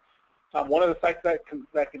test. One of the sites that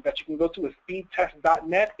you can go to is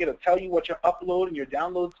speedtest.net. It'll tell you what your upload and your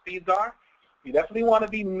download speeds are. You definitely want to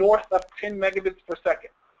be north of 10 megabits per second,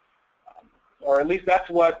 or at least that's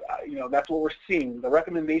what that's what we're seeing. The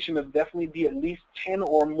recommendation is definitely be at least 10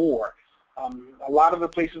 or more. A lot of the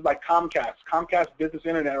places like Comcast Business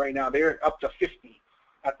Internet right now, they're up to 50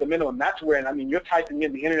 at the minimum. That's where, I mean, you're typing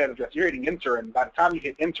in the internet address, you're hitting enter, and by the time you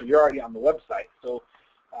hit enter, you're already on the website. So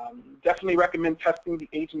definitely recommend testing the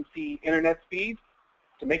agency internet speed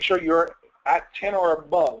to make sure you're at 10 or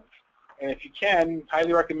above. And if you can,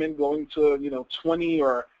 highly recommend going to 20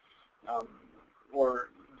 or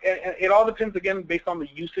it all depends again based on the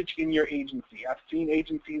usage in your agency. I've seen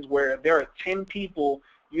agencies where there are 10 people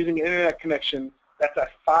using an internet connection that's at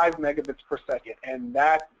 5 megabits per second, and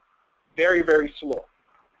that's very, very slow.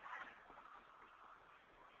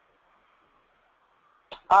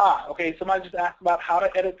 Okay, somebody just asked about how to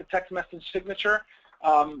edit the text message signature.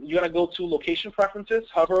 You're going to go to Location Preferences,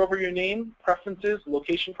 hover over your name, Preferences,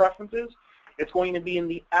 Location Preferences. It's going to be in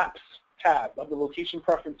the Apps tab of the Location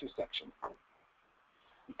Preferences section.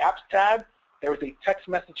 The Apps tab, there is a text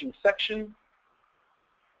messaging section,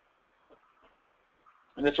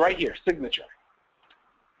 and it's right here, Signature.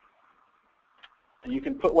 And you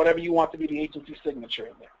can put whatever you want to be the agency signature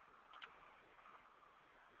in there.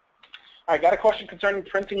 I got a question concerning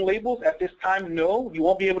printing labels. At this time, no, you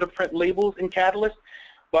won't be able to print labels in Catalyst,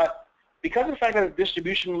 but because of the fact that the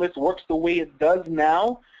distribution list works the way it does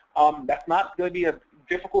now, that's not going to be a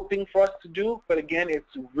difficult thing for us to do, but again,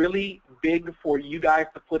 it's really big for you guys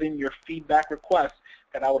to put in your feedback requests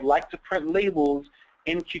that I would like to print labels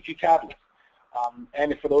in QQCatalyst.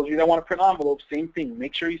 And for those of you that want to print envelopes, same thing.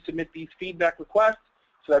 Make sure you submit these feedback requests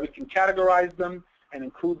so that we can categorize them and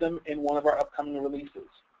include them in one of our upcoming releases.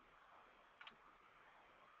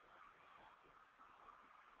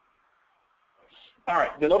 All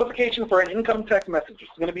right, the notification for an incoming text message is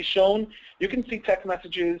going to be shown. You can see text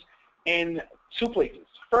messages in 2 places.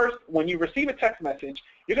 First, when you receive a text message,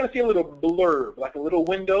 you're going to see a little blurb, like a little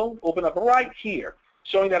window open up right here,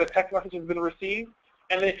 showing that a text message has been received.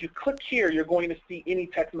 And then if you click here, you're going to see any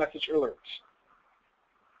text message alerts.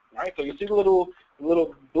 All right, so you see the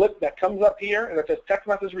little blip that comes up here that says text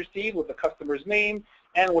message received with the customer's name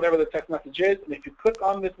and whatever the text message is. And if you click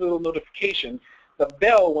on this little notification, the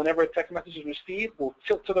bell, whenever a text message is received, will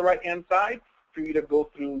tilt to the right-hand side for you to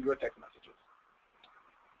go through your text messages.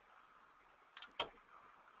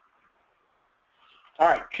 All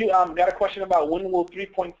right, got a question about when will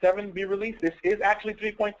 3.7 be released. This is actually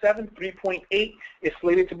 3.7. 3.8 is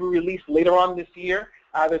slated to be released later on this year,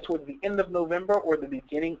 either towards the end of November or the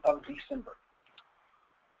beginning of December.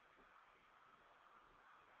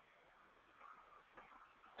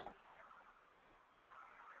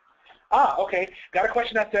 Okay. Got a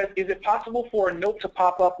question that says, is it possible for a note to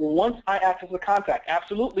pop up once I access the contact?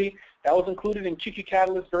 Absolutely. That was included in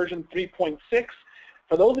QQCatalyst version 3.6.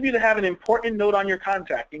 For those of you that have an important note on your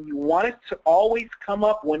contact and you want it to always come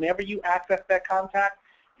up whenever you access that contact,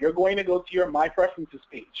 you're going to go to your My Preferences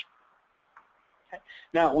page. Okay.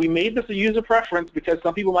 Now, we made this a user preference because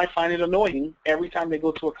some people might find it annoying every time they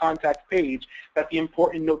go to a contact page that the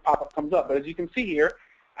important note pop-up comes up. But as you can see here,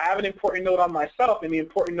 I have an important note on myself, and the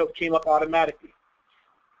important note came up automatically.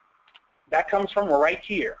 That comes from right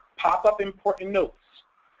here, pop-up important notes.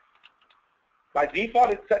 By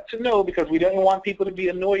default, it's set to no because we don't want people to be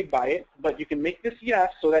annoyed by it, but you can make this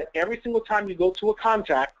yes so that every single time you go to a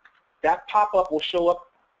contact, that pop-up will show up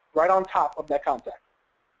right on top of that contact.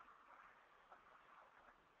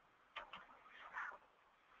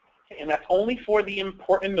 And that's only for the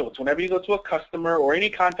important notes. Whenever you go to a customer or any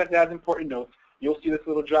contact that has important notes, you'll see this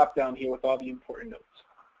little drop down here with all the important notes.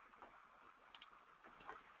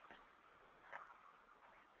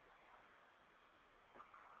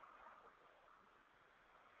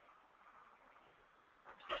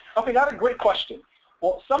 Okay, got a great question.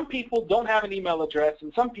 Well, some people don't have an email address,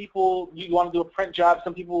 and some people, you want to do a print job,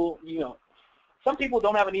 some people, some people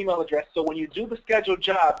don't have an email address, so when you do the scheduled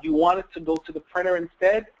job, you want it to go to the printer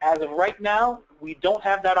instead. As of right now, we don't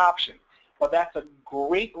have that option, but that's a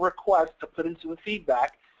great request to put into the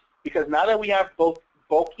feedback, because now that we have both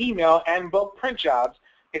bulk email and bulk print jobs,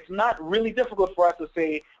 it's not really difficult for us to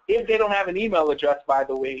say, if they don't have an email address, by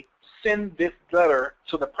the way, send this letter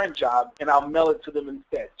to the print job, and I'll mail it to them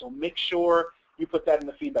instead. So make sure you put that in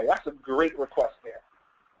the feedback. That's a great request there.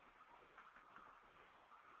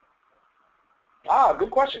 Good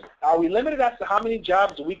question. Are we limited as to how many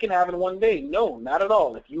jobs we can have in one day? No, not at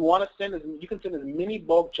all. If you want to send, you can send as many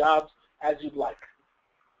bulk jobs as you'd like.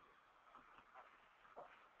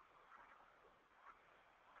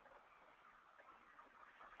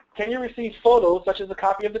 Can you receive photos such as a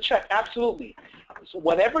copy of the check? Absolutely. So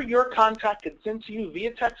whatever your contact can send to you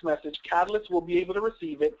via text message, Catalyst will be able to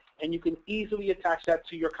receive it, and you can easily attach that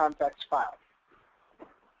to your contacts file.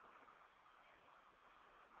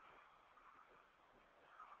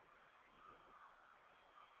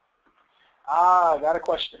 I got a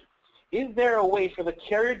question. Is there a way for the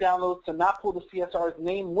carrier downloads to not pull the CSR's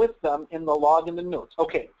name with them in the log and the notes?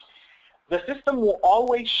 Okay. The system will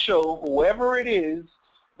always show whoever it is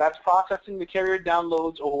that's processing the carrier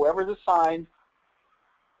downloads or whoever is assigned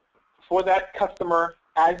for that customer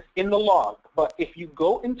as in the log. But if you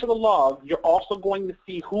go into the log, you're also going to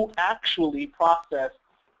see who actually processed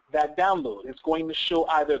that download. It's going to show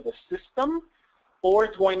either the system or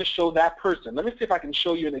it's going to show that person. Let me see if I can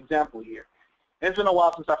show you an example here. It's been a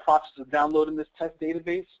while since I processed a download in this test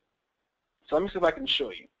database. So let me see if I can show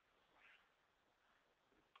you.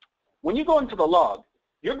 When you go into the log,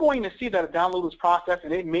 you're going to see that a download was processed,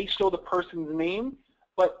 and it may show the person's name,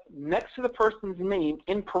 but next to the person's name,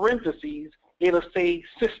 in parentheses, it'll say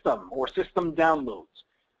system or system downloads.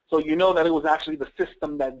 So you know that it was actually the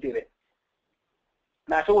system that did it.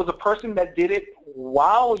 Now, if it was a person that did it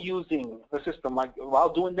while using the system, like while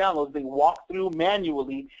doing downloads, they walked through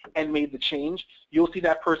manually and made the change, you'll see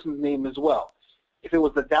that person's name as well. If it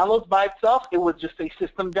was the downloads by itself, it would just say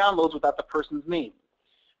system downloads without the person's name.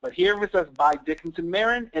 But here if it says by Dickinson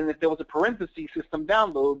Marin, and if there was a parenthesis system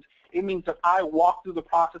downloads, it means that I walked through the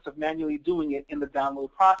process of manually doing it in the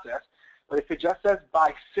download process. But if it just says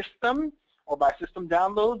by system or by system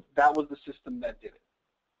downloads, that was the system that did it.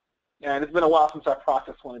 And it's been a while since I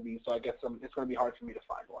processed one of these, so I guess it's going to be hard for me to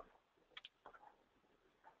find one.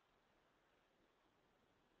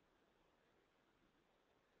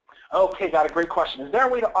 Okay, got a great question. Is there a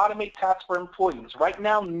way to automate tasks for employees? Right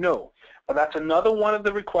now, no. But that's another one of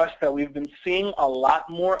the requests that we've been seeing a lot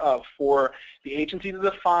more of for the agency to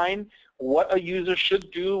define what a user should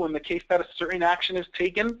do in the case that a certain action is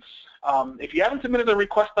taken. If you haven't submitted a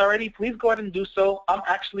request already, please go ahead and do so. I'm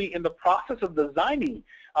actually in the process of designing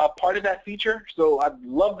part of that feature, so I'd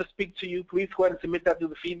love to speak to you. Please go ahead and submit that through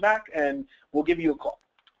the feedback, and we'll give you a call.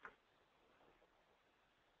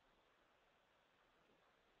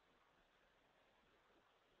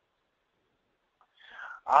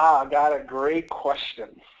 I got a great question.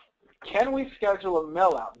 Can we schedule a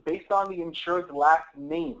mail out based on the insured's last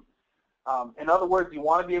name? In other words, you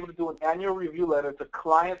want to be able to do an annual review letter to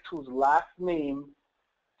clients whose last name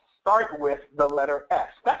start with the letter S.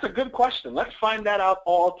 That's a good question. Let's find that out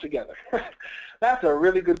all together. That's a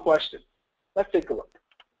really good question. Let's take a look.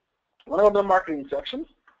 I want to go to the marketing section,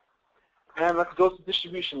 and let's go to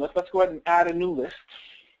distribution list. Let's go ahead and add a new list.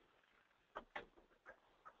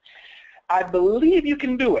 I believe you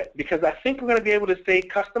can do it because I think we're going to be able to say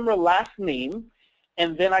customer last name,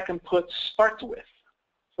 and then I can put start with.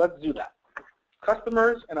 So let's do that.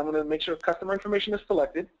 Customers, and I'm going to make sure customer information is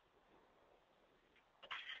selected.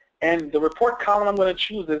 And the report column I'm going to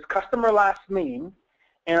choose is customer last name,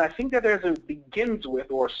 and I think that there's a begins with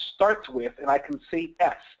or starts with, and I can say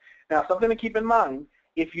S. Now, something to keep in mind,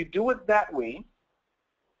 if you do it that way,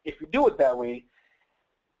 if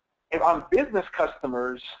on business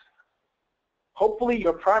customers, hopefully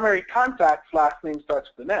your primary contact's last name starts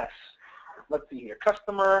with an S. Let's see here,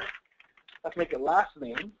 customer, let's make it last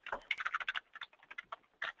name.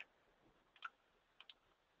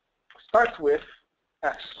 Starts with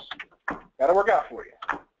S. That'll work out for you.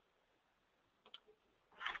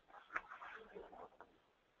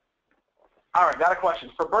 All right, got a question.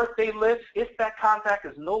 For birthday list, if that contact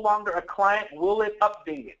is no longer a client, will it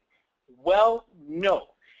update it? Well, no.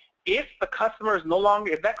 If the customer is no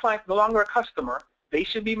longer, if that client is no longer a customer, they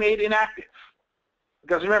should be made inactive.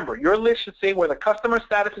 Because remember, your list should say where the customer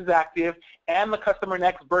status is active and the customer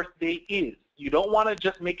next birthday is. You don't want to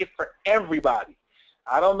just make it for everybody.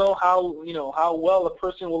 I don't know how, how well a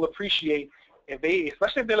person will appreciate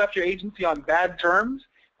especially if they left your agency on bad terms,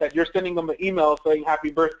 that you're sending them an email saying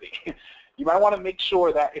happy birthday. You might want to make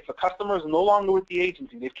sure that if a customer is no longer with the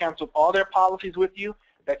agency, they've canceled all their policies with you,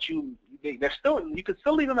 that you could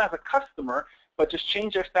still leave them as a customer, but just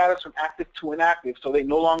change their status from active to inactive so they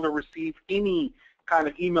no longer receive any kind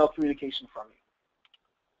of email communication from you.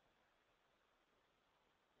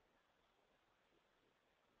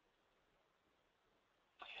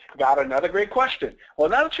 Got another great question. Well,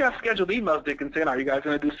 now that you have scheduled emails, Dickinson, are you guys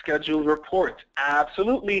going to do scheduled reports?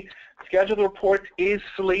 Absolutely. Scheduled reports is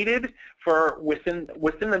slated for within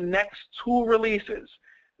the next 2 releases.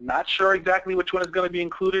 Not sure exactly which one is going to be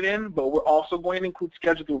included in, but we're also going to include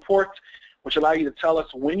scheduled reports, which allow you to tell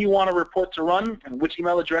us when you want a report to run and which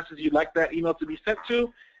email addresses you'd like that email to be sent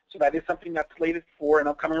to. So that is something that's slated for an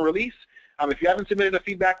upcoming release. If you haven't submitted a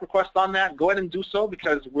feedback request on that, go ahead and do so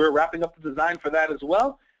because we're wrapping up the design for that as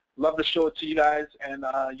well. Love to show it to you guys, and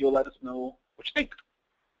you'll let us know what you think.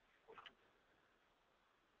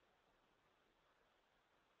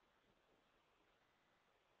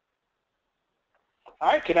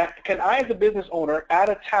 All right, can I as a business owner add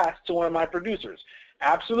a task to one of my producers?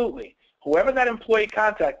 Absolutely. Whoever that employee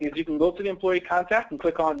contact is, you can go to the employee contact and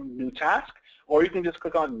click on New Task, or you can just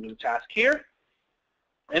click on New Task here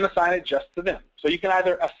and assign it just to them. So you can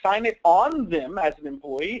either assign it on them as an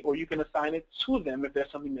employee, or you can assign it to them if there's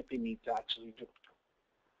something that they need to actually do.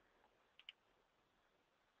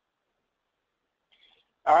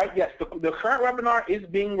 All right, yes, the current webinar is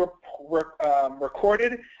being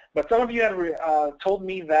recorded, but some of you have told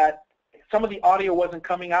me that some of the audio wasn't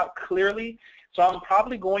coming out clearly, so I'm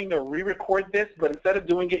probably going to re-record this, but instead of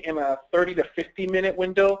doing it in a 30 to 50 minute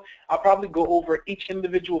window, I'll probably go over each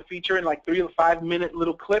individual feature in like 3 to 5 minute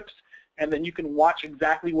little clips, and then you can watch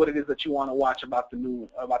exactly what it is that you want to watch about the new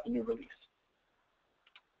release.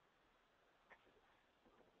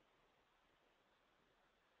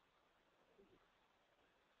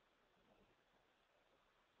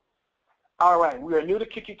 All right, we are new to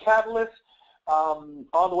QQCatalyst. All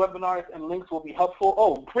the webinars and links will be helpful.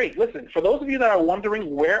 Oh, great. Listen, for those of you that are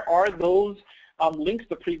wondering where are those links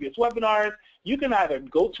to previous webinars, you can either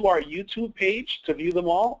go to our YouTube page to view them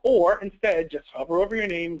all, or instead just hover over your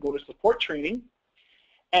name, go to support training,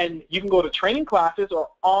 and you can go to training classes or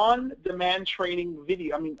on-demand training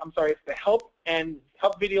video. It's the help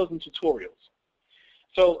videos and tutorials.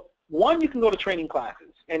 So one, you can go to training classes.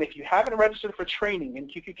 And if you haven't registered for training in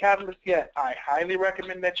QQCatalyst yet, I highly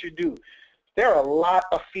recommend that you do. There are a lot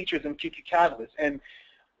of features in QQCatalyst, and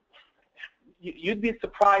you'd be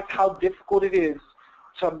surprised how difficult it is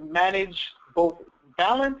to manage both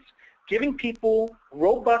balance, giving people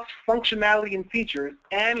robust functionality and features,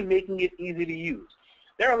 and making it easy to use.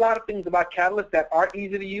 There are a lot of things about Catalyst that are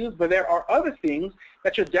easy to use, but there are other things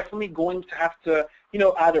that you're definitely going to have to,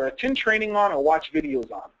 either attend training on or watch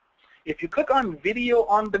videos on. If you click on Video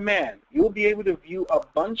on Demand, you'll be able to view a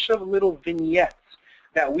bunch of little vignettes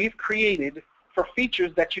that we've created for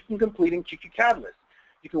features that you can complete in QQCatalyst.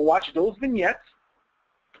 You can watch those vignettes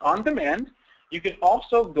on demand. You can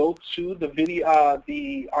also go to the video,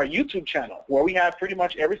 our YouTube channel, where we have pretty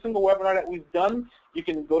much every single webinar that we've done. You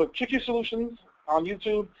can go to QQ Solutions on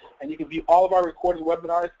YouTube, and you can view all of our recorded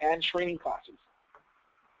webinars and training classes.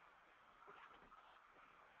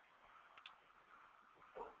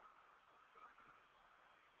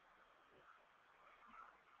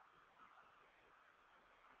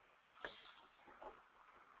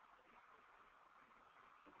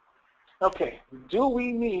 Okay, do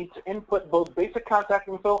we need to input both basic contact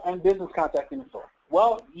info and business contact info?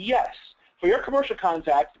 Well, yes. For your commercial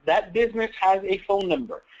contact, that business has a phone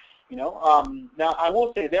number. Now I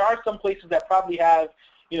will say there are some places that probably have,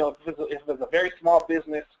 if it's a very small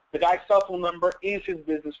business, the guy's cell phone number is his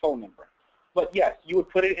business phone number. But yes, you would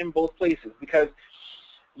put it in both places because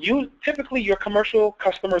typically your commercial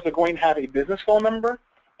customers are going to have a business phone number,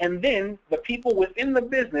 and then the people within the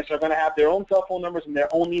business are going to have their own cell phone numbers and their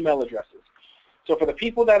own email addresses. So for the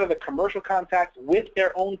people that are the commercial contacts with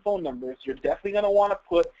their own phone numbers, you're definitely going to want to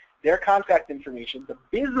put their contact information, the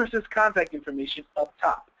business's contact information, up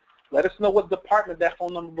top. Let us know what department that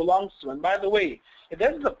phone number belongs to. And by the way, if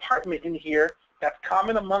there's a department in here that's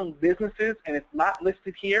common among businesses and it's not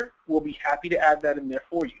listed here, we'll be happy to add that in there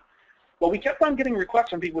for you. Well, we kept on getting requests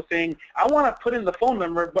from people saying, I want to put in the phone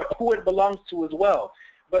number, but who it belongs to as well.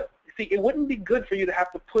 But see, it wouldn't be good for you to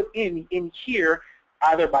have to put in here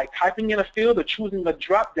either by typing in a field or choosing a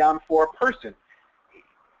drop down for a person.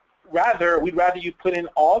 We'd rather you put in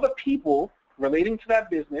all the people relating to that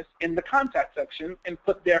business in the contact section and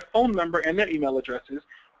put their phone number and their email addresses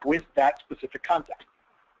with that specific contact.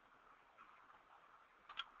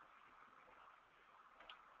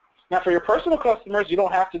 Now, for your personal customers, you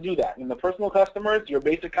don't have to do that. In the personal customers, your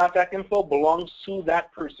basic contact info belongs to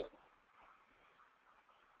that person.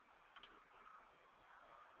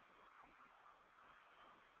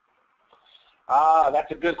 That's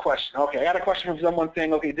a good question. Okay, I got a question from someone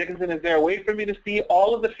saying, okay, Dickinson, is there a way for me to see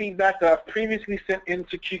all of the feedback that I've previously sent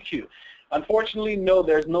into QQ? Unfortunately, no,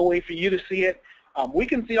 there's no way for you to see it. We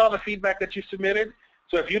can see all the feedback that you submitted.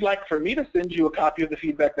 So if you'd like for me to send you a copy of the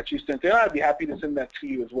feedback that you sent in, I'd be happy to send that to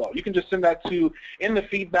you as well. You can just send that to, in the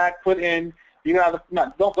feedback, put in, you know,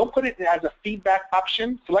 don't put it as a feedback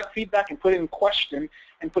option. Select feedback and put it in question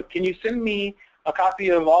and put, can you send me a copy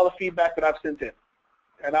of all the feedback that I've sent in?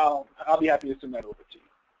 And I'll be happy to send that over to you.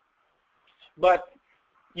 But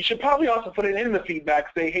you should probably also put it in the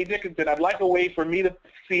feedback, say, hey, Dickinson, I'd like a way for me to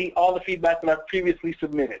see all the feedback that I've previously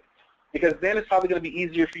submitted. Because then it's probably going to be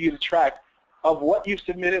easier for you to track of what you've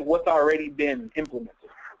submitted, what's already been implemented.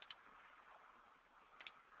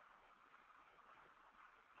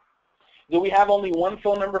 Do we have only one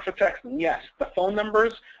phone number for texting? Yes. The phone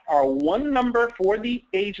numbers are one number for the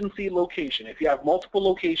agency location. If you have multiple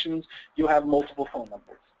locations, you'll have multiple phone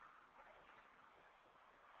numbers.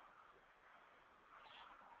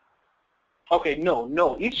 Okay,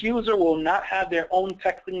 no. Each user will not have their own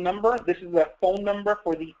texting number. This is a phone number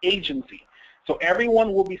for the agency. So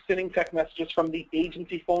everyone will be sending text messages from the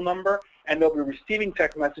agency phone number, and they'll be receiving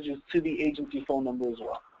text messages to the agency phone number as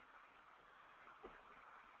well.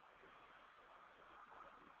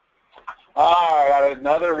 I got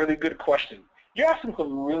another really good question. You're asking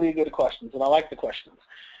some really good questions, and I like the questions.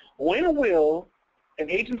 When will an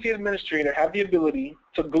agency administrator have the ability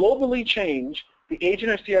to globally change the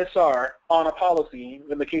agent or CSR on a policy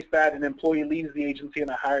in the case that an employee leaves the agency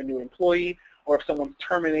and I hire a new employee, or if someone's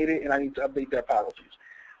terminated and I need to update their policies?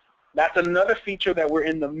 That's another feature that we're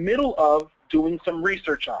in the middle of doing some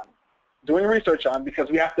research on. Because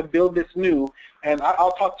we have to build this new, and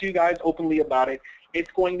I'll talk to you guys openly about it.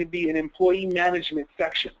 It's going to be an employee management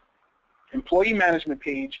section, employee management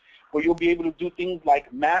page, where you'll be able to do things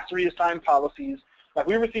like mass reassign policies. Like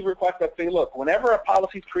we receive requests that say, look, whenever a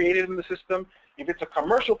policy is created in the system, if it's a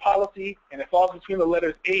commercial policy and it falls between the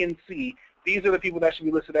letters A and C, these are the people that should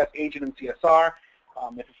be listed as agent and CSR.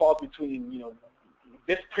 If it falls between, you know,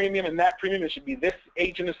 this premium and that premium, it should be this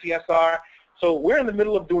agent and CSR. So we're in the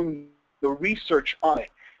middle of doing the research on it,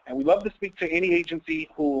 and we love to speak to any agency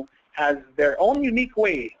who has their own unique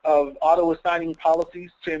way of auto-assigning policies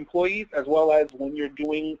to employees, as well as when you're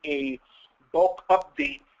doing a bulk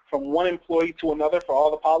update from one employee to another for all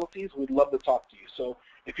the policies. We'd love to talk to you. So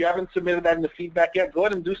if you haven't submitted that in the feedback yet, go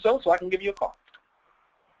ahead and do so I can give you a call.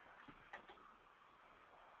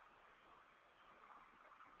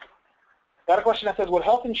 Got a question that says, would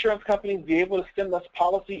health insurance companies be able to send us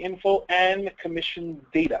policy info and commission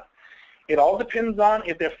data? It all depends on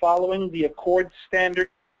if they're following the Accord standard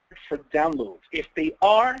for downloads. If they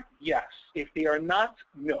are, yes. If they are not,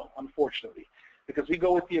 no, unfortunately. Because we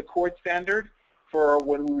go with the Accord standard for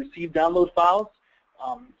when we receive download files.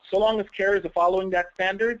 So long as carriers are following that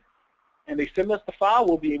standard and they send us the file,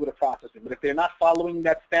 we'll be able to process it. But if they're not following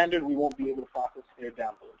that standard, we won't be able to process their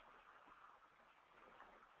download.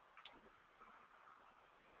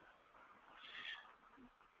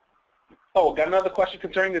 Oh, got another question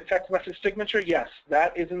concerning the text message signature? Yes,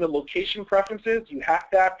 that is in the location preferences. You have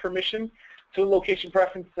to have permission to the location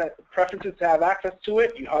preferences to have access to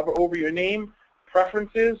it. You hover over your name,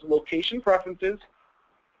 preferences, location preferences,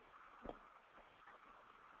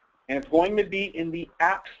 and it's going to be in the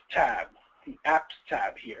apps tab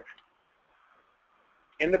here.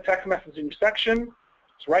 In the text messaging section,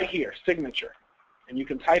 it's right here, signature. And you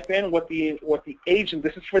can type in what the agent,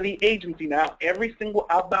 this is for the agency now, every single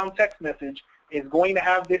outbound text message is going to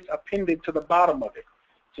have this appended to the bottom of it.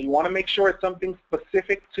 So you want to make sure it's something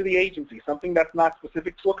specific to the agency, something that's not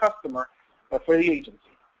specific to a customer, but for the agency.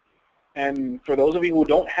 And for those of you who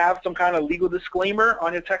don't have some kind of legal disclaimer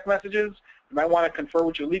on your text messages, you might want to confer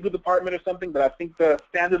with your legal department or something, but I think the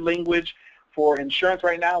standard language for insurance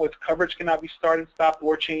right now is coverage cannot be started, stopped,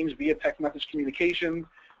 or changed via text message communications.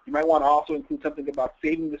 You might want to also include something about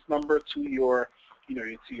saving this number to your,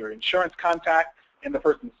 to your insurance contact and the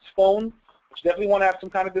person's phone. But you definitely want to have some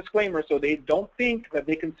kind of disclaimer so they don't think that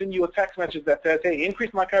they can send you a text message that says, hey,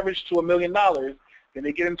 increase my coverage to $1 million, then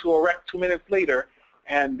they get into a wreck 2 minutes later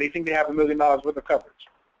and they think they have $1 million worth of coverage.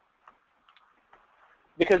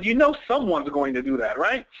 Because you know someone's going to do that,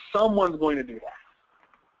 right? Someone's going to do that.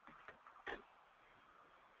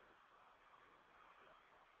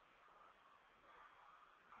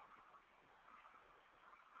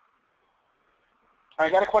 I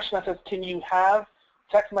got a question that says, can you have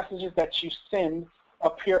text messages that you send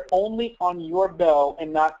appear only on your bell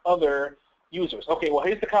and not other users. Okay, well,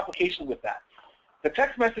 here's the complication with that. The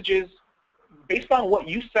text messages, based on what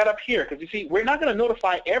you set up here, because you see, we're not going to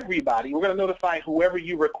notify everybody. We're going to notify whoever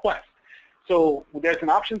you request. So there's an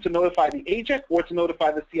option to notify the agent or to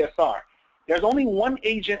notify the CSR. There's only one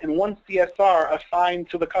agent and one CSR assigned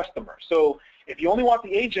to the customer. So if you only want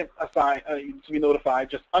the agent assigned to be notified,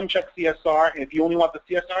 just uncheck CSR. And if you only want the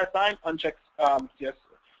CSR assigned, uncheck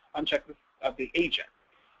the agent.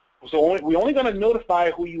 So we're only going to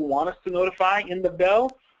notify who you want us to notify in the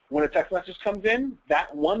bell. When a text message comes in,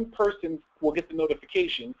 that one person will get the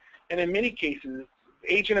notification. And in many cases,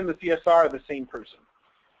 the agent and the CSR are the same person.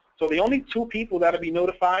 So the only two people that will be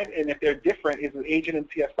notified, and if they're different, is the agent and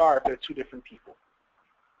CSR if they're two different people.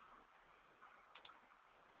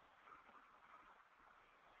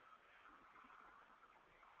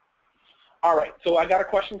 All right, so I got a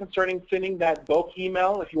question concerning sending that bulk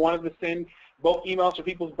email. If you wanted to send bulk emails for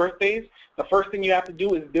people's birthdays, the first thing you have to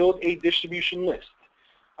do is build a distribution list.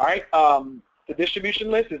 All right, the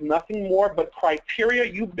distribution list is nothing more but criteria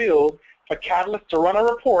you build for Catalyst to run a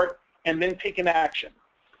report and then take an action.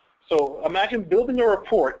 So imagine building a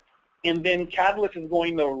report, and then Catalyst is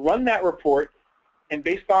going to run that report, and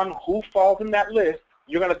based on who falls in that list,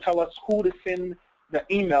 you're going to tell us who to send the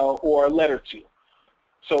email or letter to.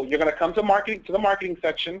 So you're going to come to the marketing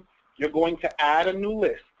section. You're going to add a new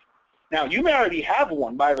list. Now, you may already have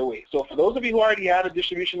one, by the way. So for those of you who already had a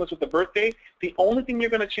distribution list with the birthday, the only thing you're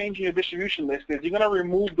going to change in your distribution list is you're going to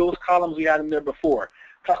remove those columns we had in there before.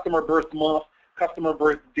 Customer birth month, customer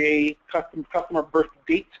birth day, customer birth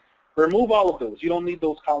date. Remove all of those. You don't need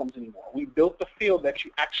those columns anymore. We built the field that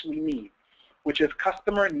you actually need, which is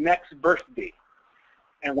customer next birthday.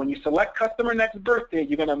 And when you select customer next birthday,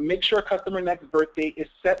 you're going to make sure customer next birthday is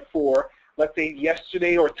set for, let's say,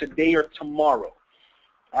 yesterday or today or tomorrow.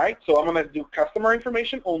 All right, so I'm going to do customer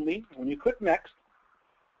information only. When you click next,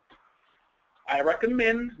 I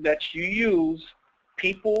recommend that you use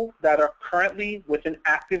people that are currently with an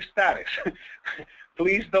active status.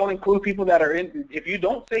 Please don't include people that are in. If you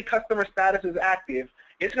don't say customer status is active,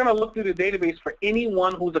 it's going to look through the database for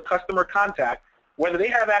anyone who's a customer contact, whether they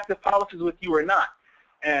have active policies with you or not.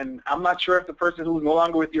 And I'm not sure if the person who's no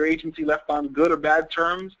longer with your agency left on good or bad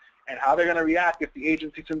terms and how they're going to react if the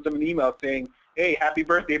agency sends them an email saying, hey, happy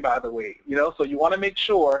birthday, by the way. You know, so you want to make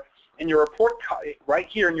sure in your report right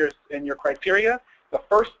here in your criteria, the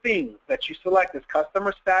first thing that you select is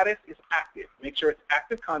customer status is active. Make sure it's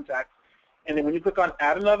active contact. And then when you click on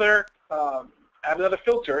add another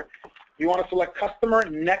filter, you want to select customer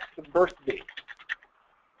next birthday.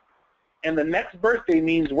 And the next birthday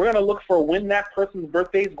means we're going to look for when that person's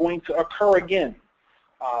birthday is going to occur again.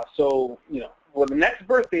 So, you know, well, the next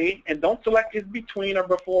birthday, and don't select is between or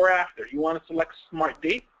before or after. You want to select smart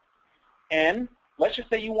date. And let's just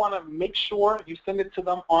say you want to make sure you send it to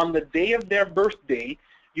them on the day of their birthday.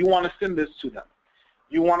 You want to send this to them.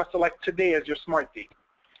 You want to select today as your smart date.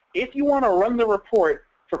 If you want to run the report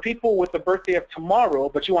for people with the birthday of tomorrow,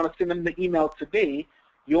 but you want to send them the email today,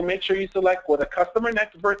 you'll make sure you select, well, the customer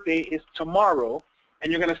next birthday is tomorrow,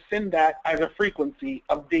 and you're going to send that as a frequency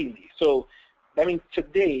of daily. So that means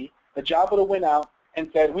today, the job would have went out and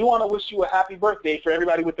said, we want to wish you a happy birthday for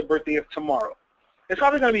everybody with the birthday of tomorrow. It's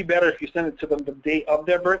probably going to be better if you send it to them the day of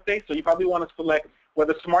their birthday, so you probably want to select where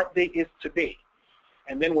the smart date is today.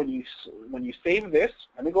 And then when you save this,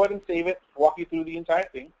 let me go ahead and save it, walk you through the entire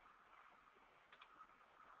thing.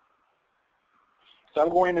 So I'm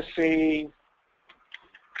going to say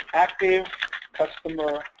active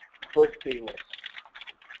customer birthday list.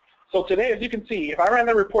 So today, as you can see, if I ran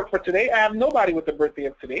the report for today, I have nobody with the birthday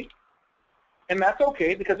of today. And that's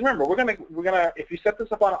okay, because remember, we're gonna if you set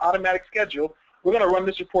this up on an automatic schedule, we're gonna run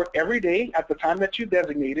this report every day at the time that you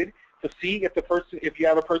designated to see if you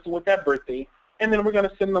have a person with that birthday, and then we're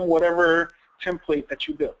gonna send them whatever template that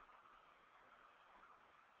you built.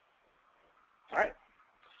 All right.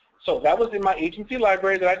 So that was in my agency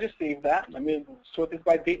library that I just saved that. I'm going to sort this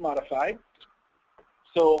by date modified.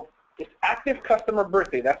 So it's active customer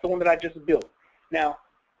birthday. That's the one that I just built. Now,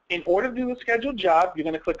 in order to do the scheduled job, you're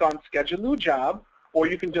going to click on schedule new job, or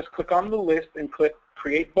you can just click on the list and click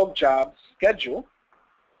create bulk job schedule.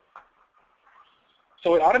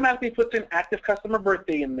 So it automatically puts in active customer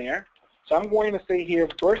birthday in there. So I'm going to say here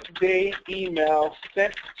birthday email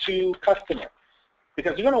sent to customer,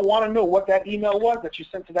 because you're going to want to know what that email was that you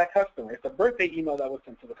sent to that customer. It's a birthday email that was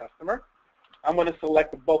sent to the customer. I'm going to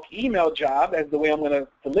select the bulk email job as the way I'm going to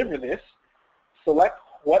deliver this. Select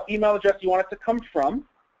what email address you want it to come from.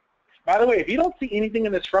 By the way, if you don't see anything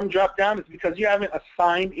in this from drop-down, it's because you haven't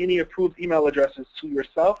assigned any approved email addresses to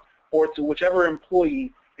yourself or to whichever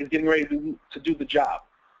employee is getting ready to do the job.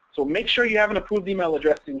 So make sure you have an approved email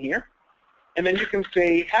address in here, and then you can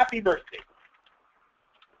say, happy birthday.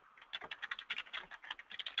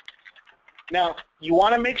 Now, you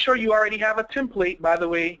want to make sure you already have a template. By the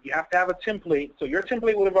way, you have to have a template. So your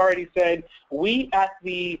template would have already said, we at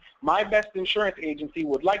the My Best Insurance Agency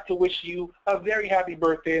would like to wish you a very happy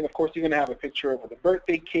birthday. And of course, you're going to have a picture of the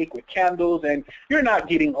birthday cake with candles. And you're not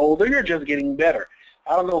getting older, you're just getting better.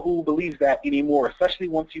 I don't know who believes that anymore, especially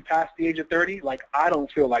once you pass the age of 30. Like, I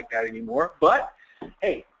don't feel like that anymore. But,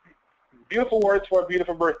 hey, beautiful words for a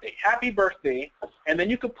beautiful birthday. Happy birthday. And then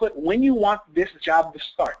you could put when you want this job to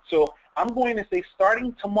start. So I'm going to say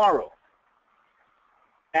starting tomorrow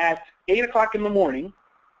at 8 o'clock in the morning,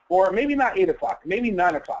 or maybe not 8 o'clock, maybe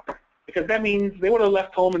 9 o'clock, because that means they would have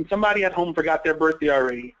left home and somebody at home forgot their birthday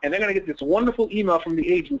already, and they're going to get this wonderful email from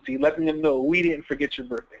the agency letting them know we didn't forget your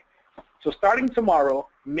birthday. So starting tomorrow,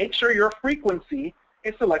 make sure your frequency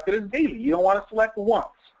is selected as daily. You don't want to select once.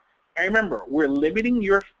 And remember, we're limiting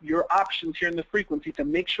your options here in the frequency to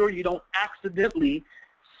make sure you don't accidentally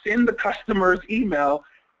send the customer's email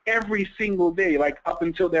every single day, like up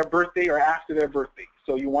until their birthday or after their birthday.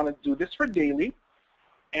 So you want to do this for daily,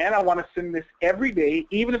 and I want to send this every day,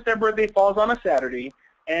 even if their birthday falls on a Saturday,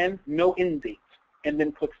 and no end date, and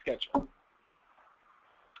then click schedule.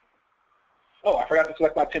 Oh, I forgot to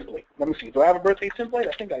select my template. Let me see. Do I have a birthday template?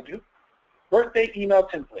 I think I do. Birthday email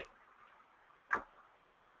template.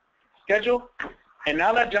 Schedule. And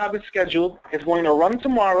now that job is scheduled. It's going to run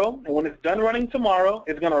tomorrow. And when it's done running tomorrow,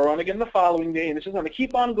 it's going to run again the following day. And it's just going to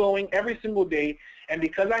keep on going every single day. And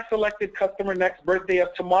because I selected customer next birthday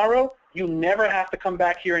of tomorrow, you never have to come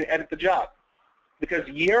back here and edit the job. Because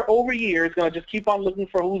year over year, it's going to just keep on looking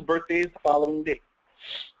for whose birthday is the following day.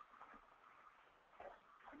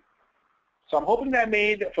 So I'm hoping that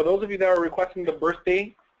made, for those of you that are requesting the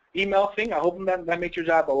birthday email thing, I hope that makes your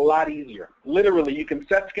job a lot easier. Literally, you can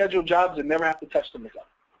set scheduled jobs and never have to touch them again.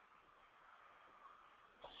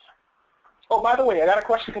 Oh, by the way, I got a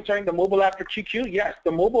question concerning the mobile app for QQ. Yes,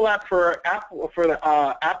 the mobile app for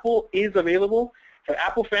Apple is available. For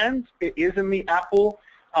Apple fans, it is in the Apple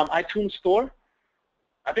iTunes Store.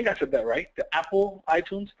 I think I said that right, the Apple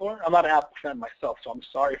iTunes Store. I'm not an Apple fan myself, so I'm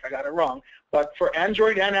sorry if I got it wrong. But for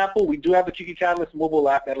Android and Apple, we do have the QQCatalyst mobile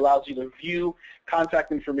app that allows you to view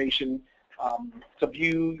contact information, to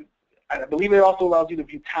view, I believe it also allows you to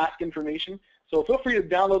view task information. So feel free to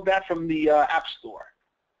download that from the App Store.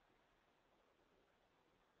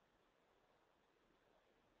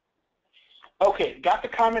 Okay, got the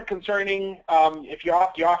comment concerning if you're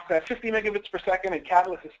off at 50 megabits per second and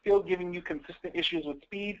Catalyst is still giving you consistent issues with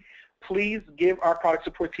speed, please give our product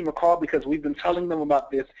support team a call because we've been telling them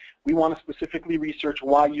about this. We want to specifically research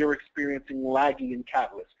why you're experiencing lagging in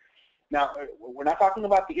Catalyst. Now, we're not talking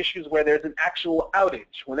about the issues where there's an actual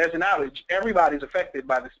outage. When there's an outage, everybody's affected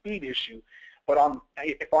by the speed issue. But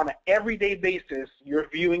if on an everyday basis you're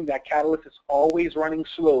viewing that Catalyst is always running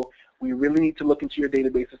slow, we really need to look into your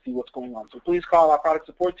database to see what's going on. So please call our product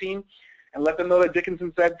support team and let them know that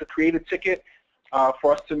Dickinson said to create a ticket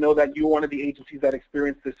for us to know that you're one of the agencies that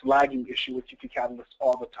experience this lagging issue with QQCatalyst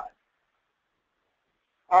all the time.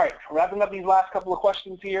 All right, wrapping up these last couple of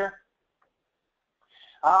questions here.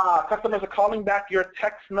 Customers are calling back your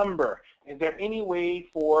text number. Is there any way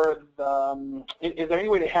for is there any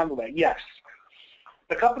way to handle that? Yes.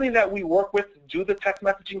 The company that we work with to do the text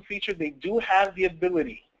messaging feature, they do have the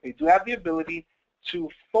ability. They do have the ability to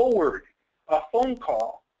forward a phone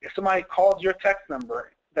call. If somebody calls your text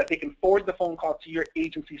number, that they can forward the phone call to your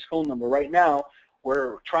agency's phone number. Right now,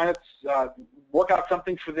 we're trying to work out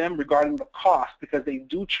something for them regarding the cost because they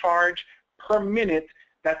do charge per minute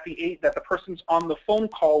that the person's on the phone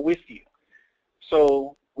call with you.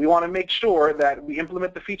 So we want to make sure that we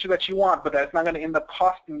implement the feature that you want, but that's not going to end up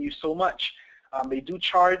costing you so much. They do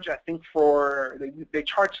charge, I think, they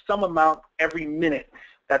charge some amount every minute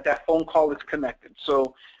that phone call is connected.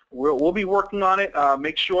 So we'll be working on it.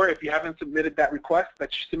 Make sure if you haven't submitted that request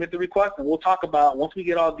that you submit the request, and we'll talk about once we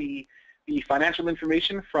get all the financial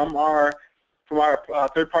information from our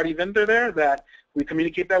third-party vendor there, that we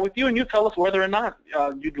communicate that with you, and you tell us whether or not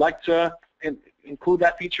you'd like to include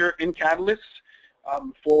that feature in Catalyst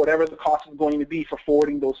for whatever the cost is going to be for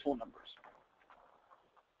forwarding those phone numbers.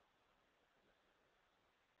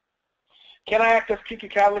 Can I access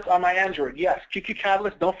QQCatalyst on my Android? Yes,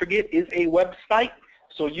 QQCatalyst, don't forget, is a website,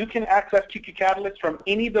 so you can access QQCatalyst from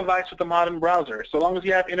any device with a modern browser. So long as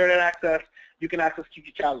you have internet access, you can access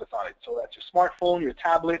QQCatalyst on it. So that's your smartphone, your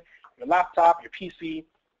tablet, your laptop, your PC,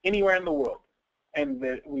 anywhere in the world. And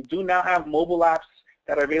we do now have mobile apps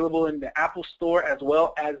that are available in the Apple Store as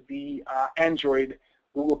well as the Android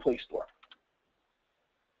Google Play Store.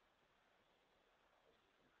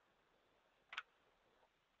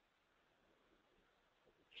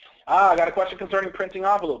 I got a question concerning printing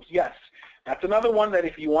envelopes. Yes, that's another one that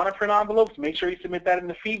if you want to print envelopes, make sure you submit that in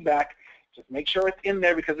the feedback. Just make sure it's in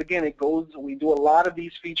there because, again, it goes, we do a lot of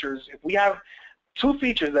these features. If we have 2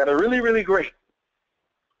 features that are really, really great,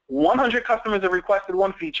 100 customers have requested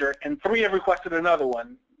one feature and 3 have requested another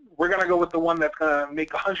one, we're going to go with the one that's going to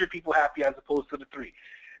make 100 people happy as opposed to the 3.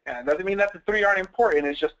 And it doesn't mean that the 3 aren't important.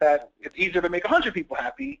 It's just that it's easier to make 100 people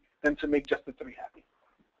happy than to make just the 3 happy.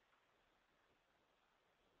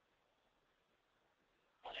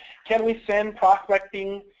 Can we send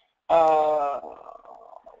prospecting? Can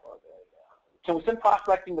we send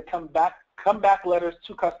prospecting to come back letters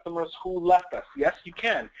to customers who left us? Yes, you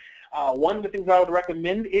can. One of the things I would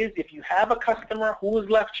recommend is if you have a customer who has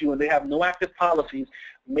left you and they have no active policies,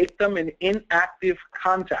 make them an inactive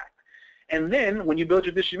contact. And then when you build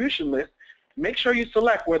your distribution list, make sure you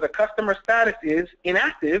select where the customer status is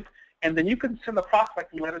inactive, and then you can send a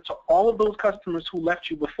prospecting letter to all of those customers who left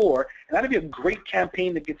you before, and that'll be a great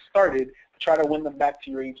campaign to get started to try to win them back to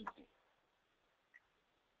your agency.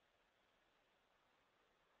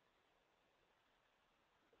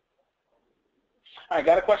 All right,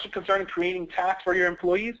 got a question concerning creating tasks for your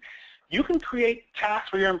employees. You can create tasks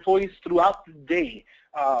for your employees throughout the day.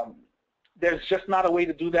 There's just not a way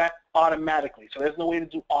to do that automatically. So there's no way to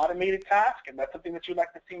do automated tasks, and that's something that you'd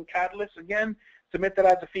like to see in Catalyst. Again, submit that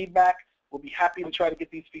as a feedback. We'll be happy to try to get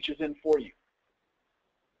these features in for you.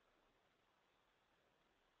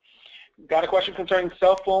 Got a question concerning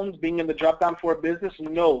cell phones being in the drop-down for a business?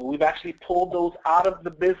 No, we've actually pulled those out of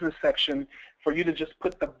the business section for you to just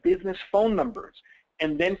put the business phone numbers,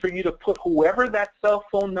 and then for you to put whoever that cell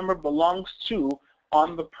phone number belongs to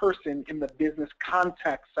on the person in the business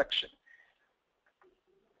contact section.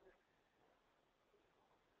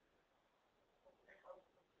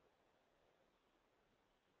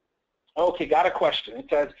 Okay, got a question. It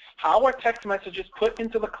says, how are text messages put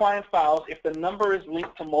into the client files if the number is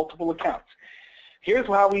linked to multiple accounts? Here's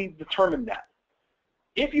how we determine that.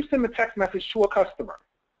 If you send a text message to a customer,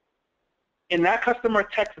 and that customer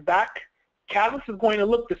texts back, Catalyst is going to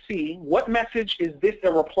look to see what message is this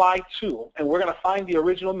a reply to, and we're going to find the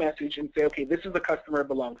original message and say, okay, this is the customer it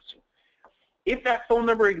belongs to. If that phone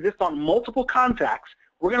number exists on multiple contacts,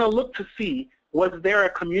 we're going to look to see, was there a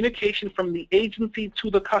communication from the agency to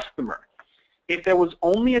the customer? If there was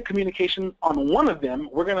only a communication on one of them,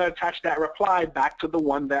 we're going to attach that reply back to the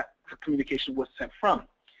one that the communication was sent from.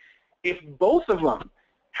 If both of them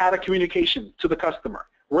had a communication to the customer,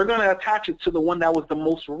 we're going to attach it to the one that was the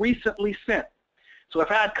most recently sent. So if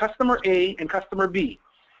I had customer A and customer B,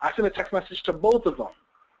 I sent a text message to both of them.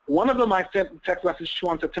 One of them I sent a text message to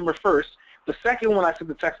on September 1st. The second one I sent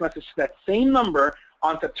the text message to that same number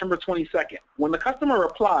on September 22nd. When the customer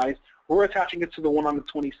replies, we're attaching it to the one on the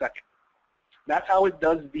 22nd. That's how it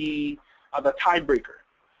does the tiebreaker.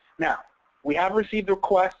 Now, we have received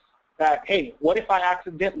requests that, hey, what if I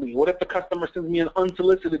accidentally, what if the customer sends me an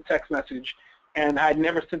unsolicited text message and I had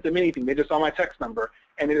never sent them anything, they just saw my text number,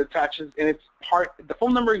 and it attaches, and it's the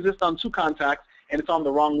phone number exists on 2 contacts, and it's on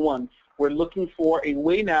the wrong one. We're looking for a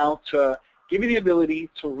way now to give you the ability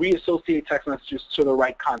to reassociate text messages to the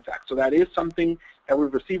right contact. So that is something that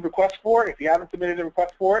we've received requests for. If you haven't submitted a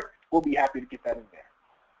request for it, we'll be happy to get that in there.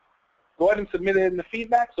 Go ahead and submit it in the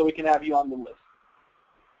feedback so we can have you on the list.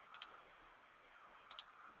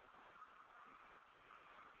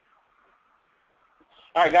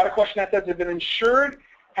 All right, got a question that says, if an insured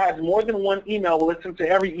has more than one email, will it send to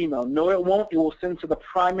every email? No, it won't. It will send to the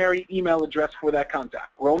primary email address for that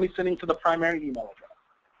contact. We're only sending to the primary email address.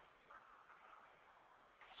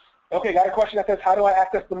 Okay, got a question that says, how do I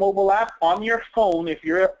access the mobile app? On your phone, if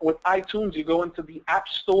you're with iTunes, you go into the App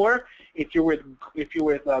Store. If you're with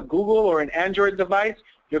Google or an Android device,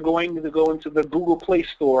 you're going to go into the Google Play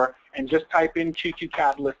Store and just type in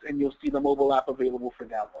QQCatalyst, and you'll see the mobile app available for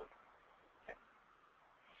download.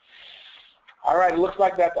 All right, it looks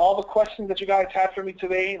like that's all the questions that you guys had for me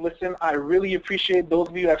today. Listen, I really appreciate those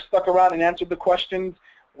of you that have stuck around and answered the questions.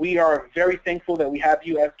 We are very thankful that we have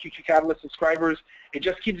you as QQCatalyst subscribers. It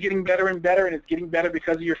just keeps getting better and better, and it's getting better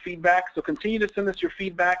because of your feedback. So continue to send us your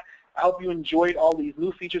feedback. I hope you enjoyed all these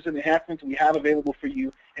new features and enhancements we have available for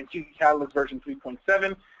you in QQCatalyst version 3.7.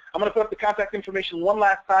 I'm going to put up the contact information one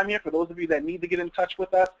last time here for those of you that need to get in touch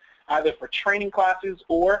with us, either for training classes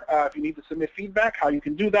or if you need to submit feedback, how you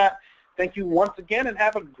can do that. Thank you once again, and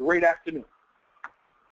have a great afternoon.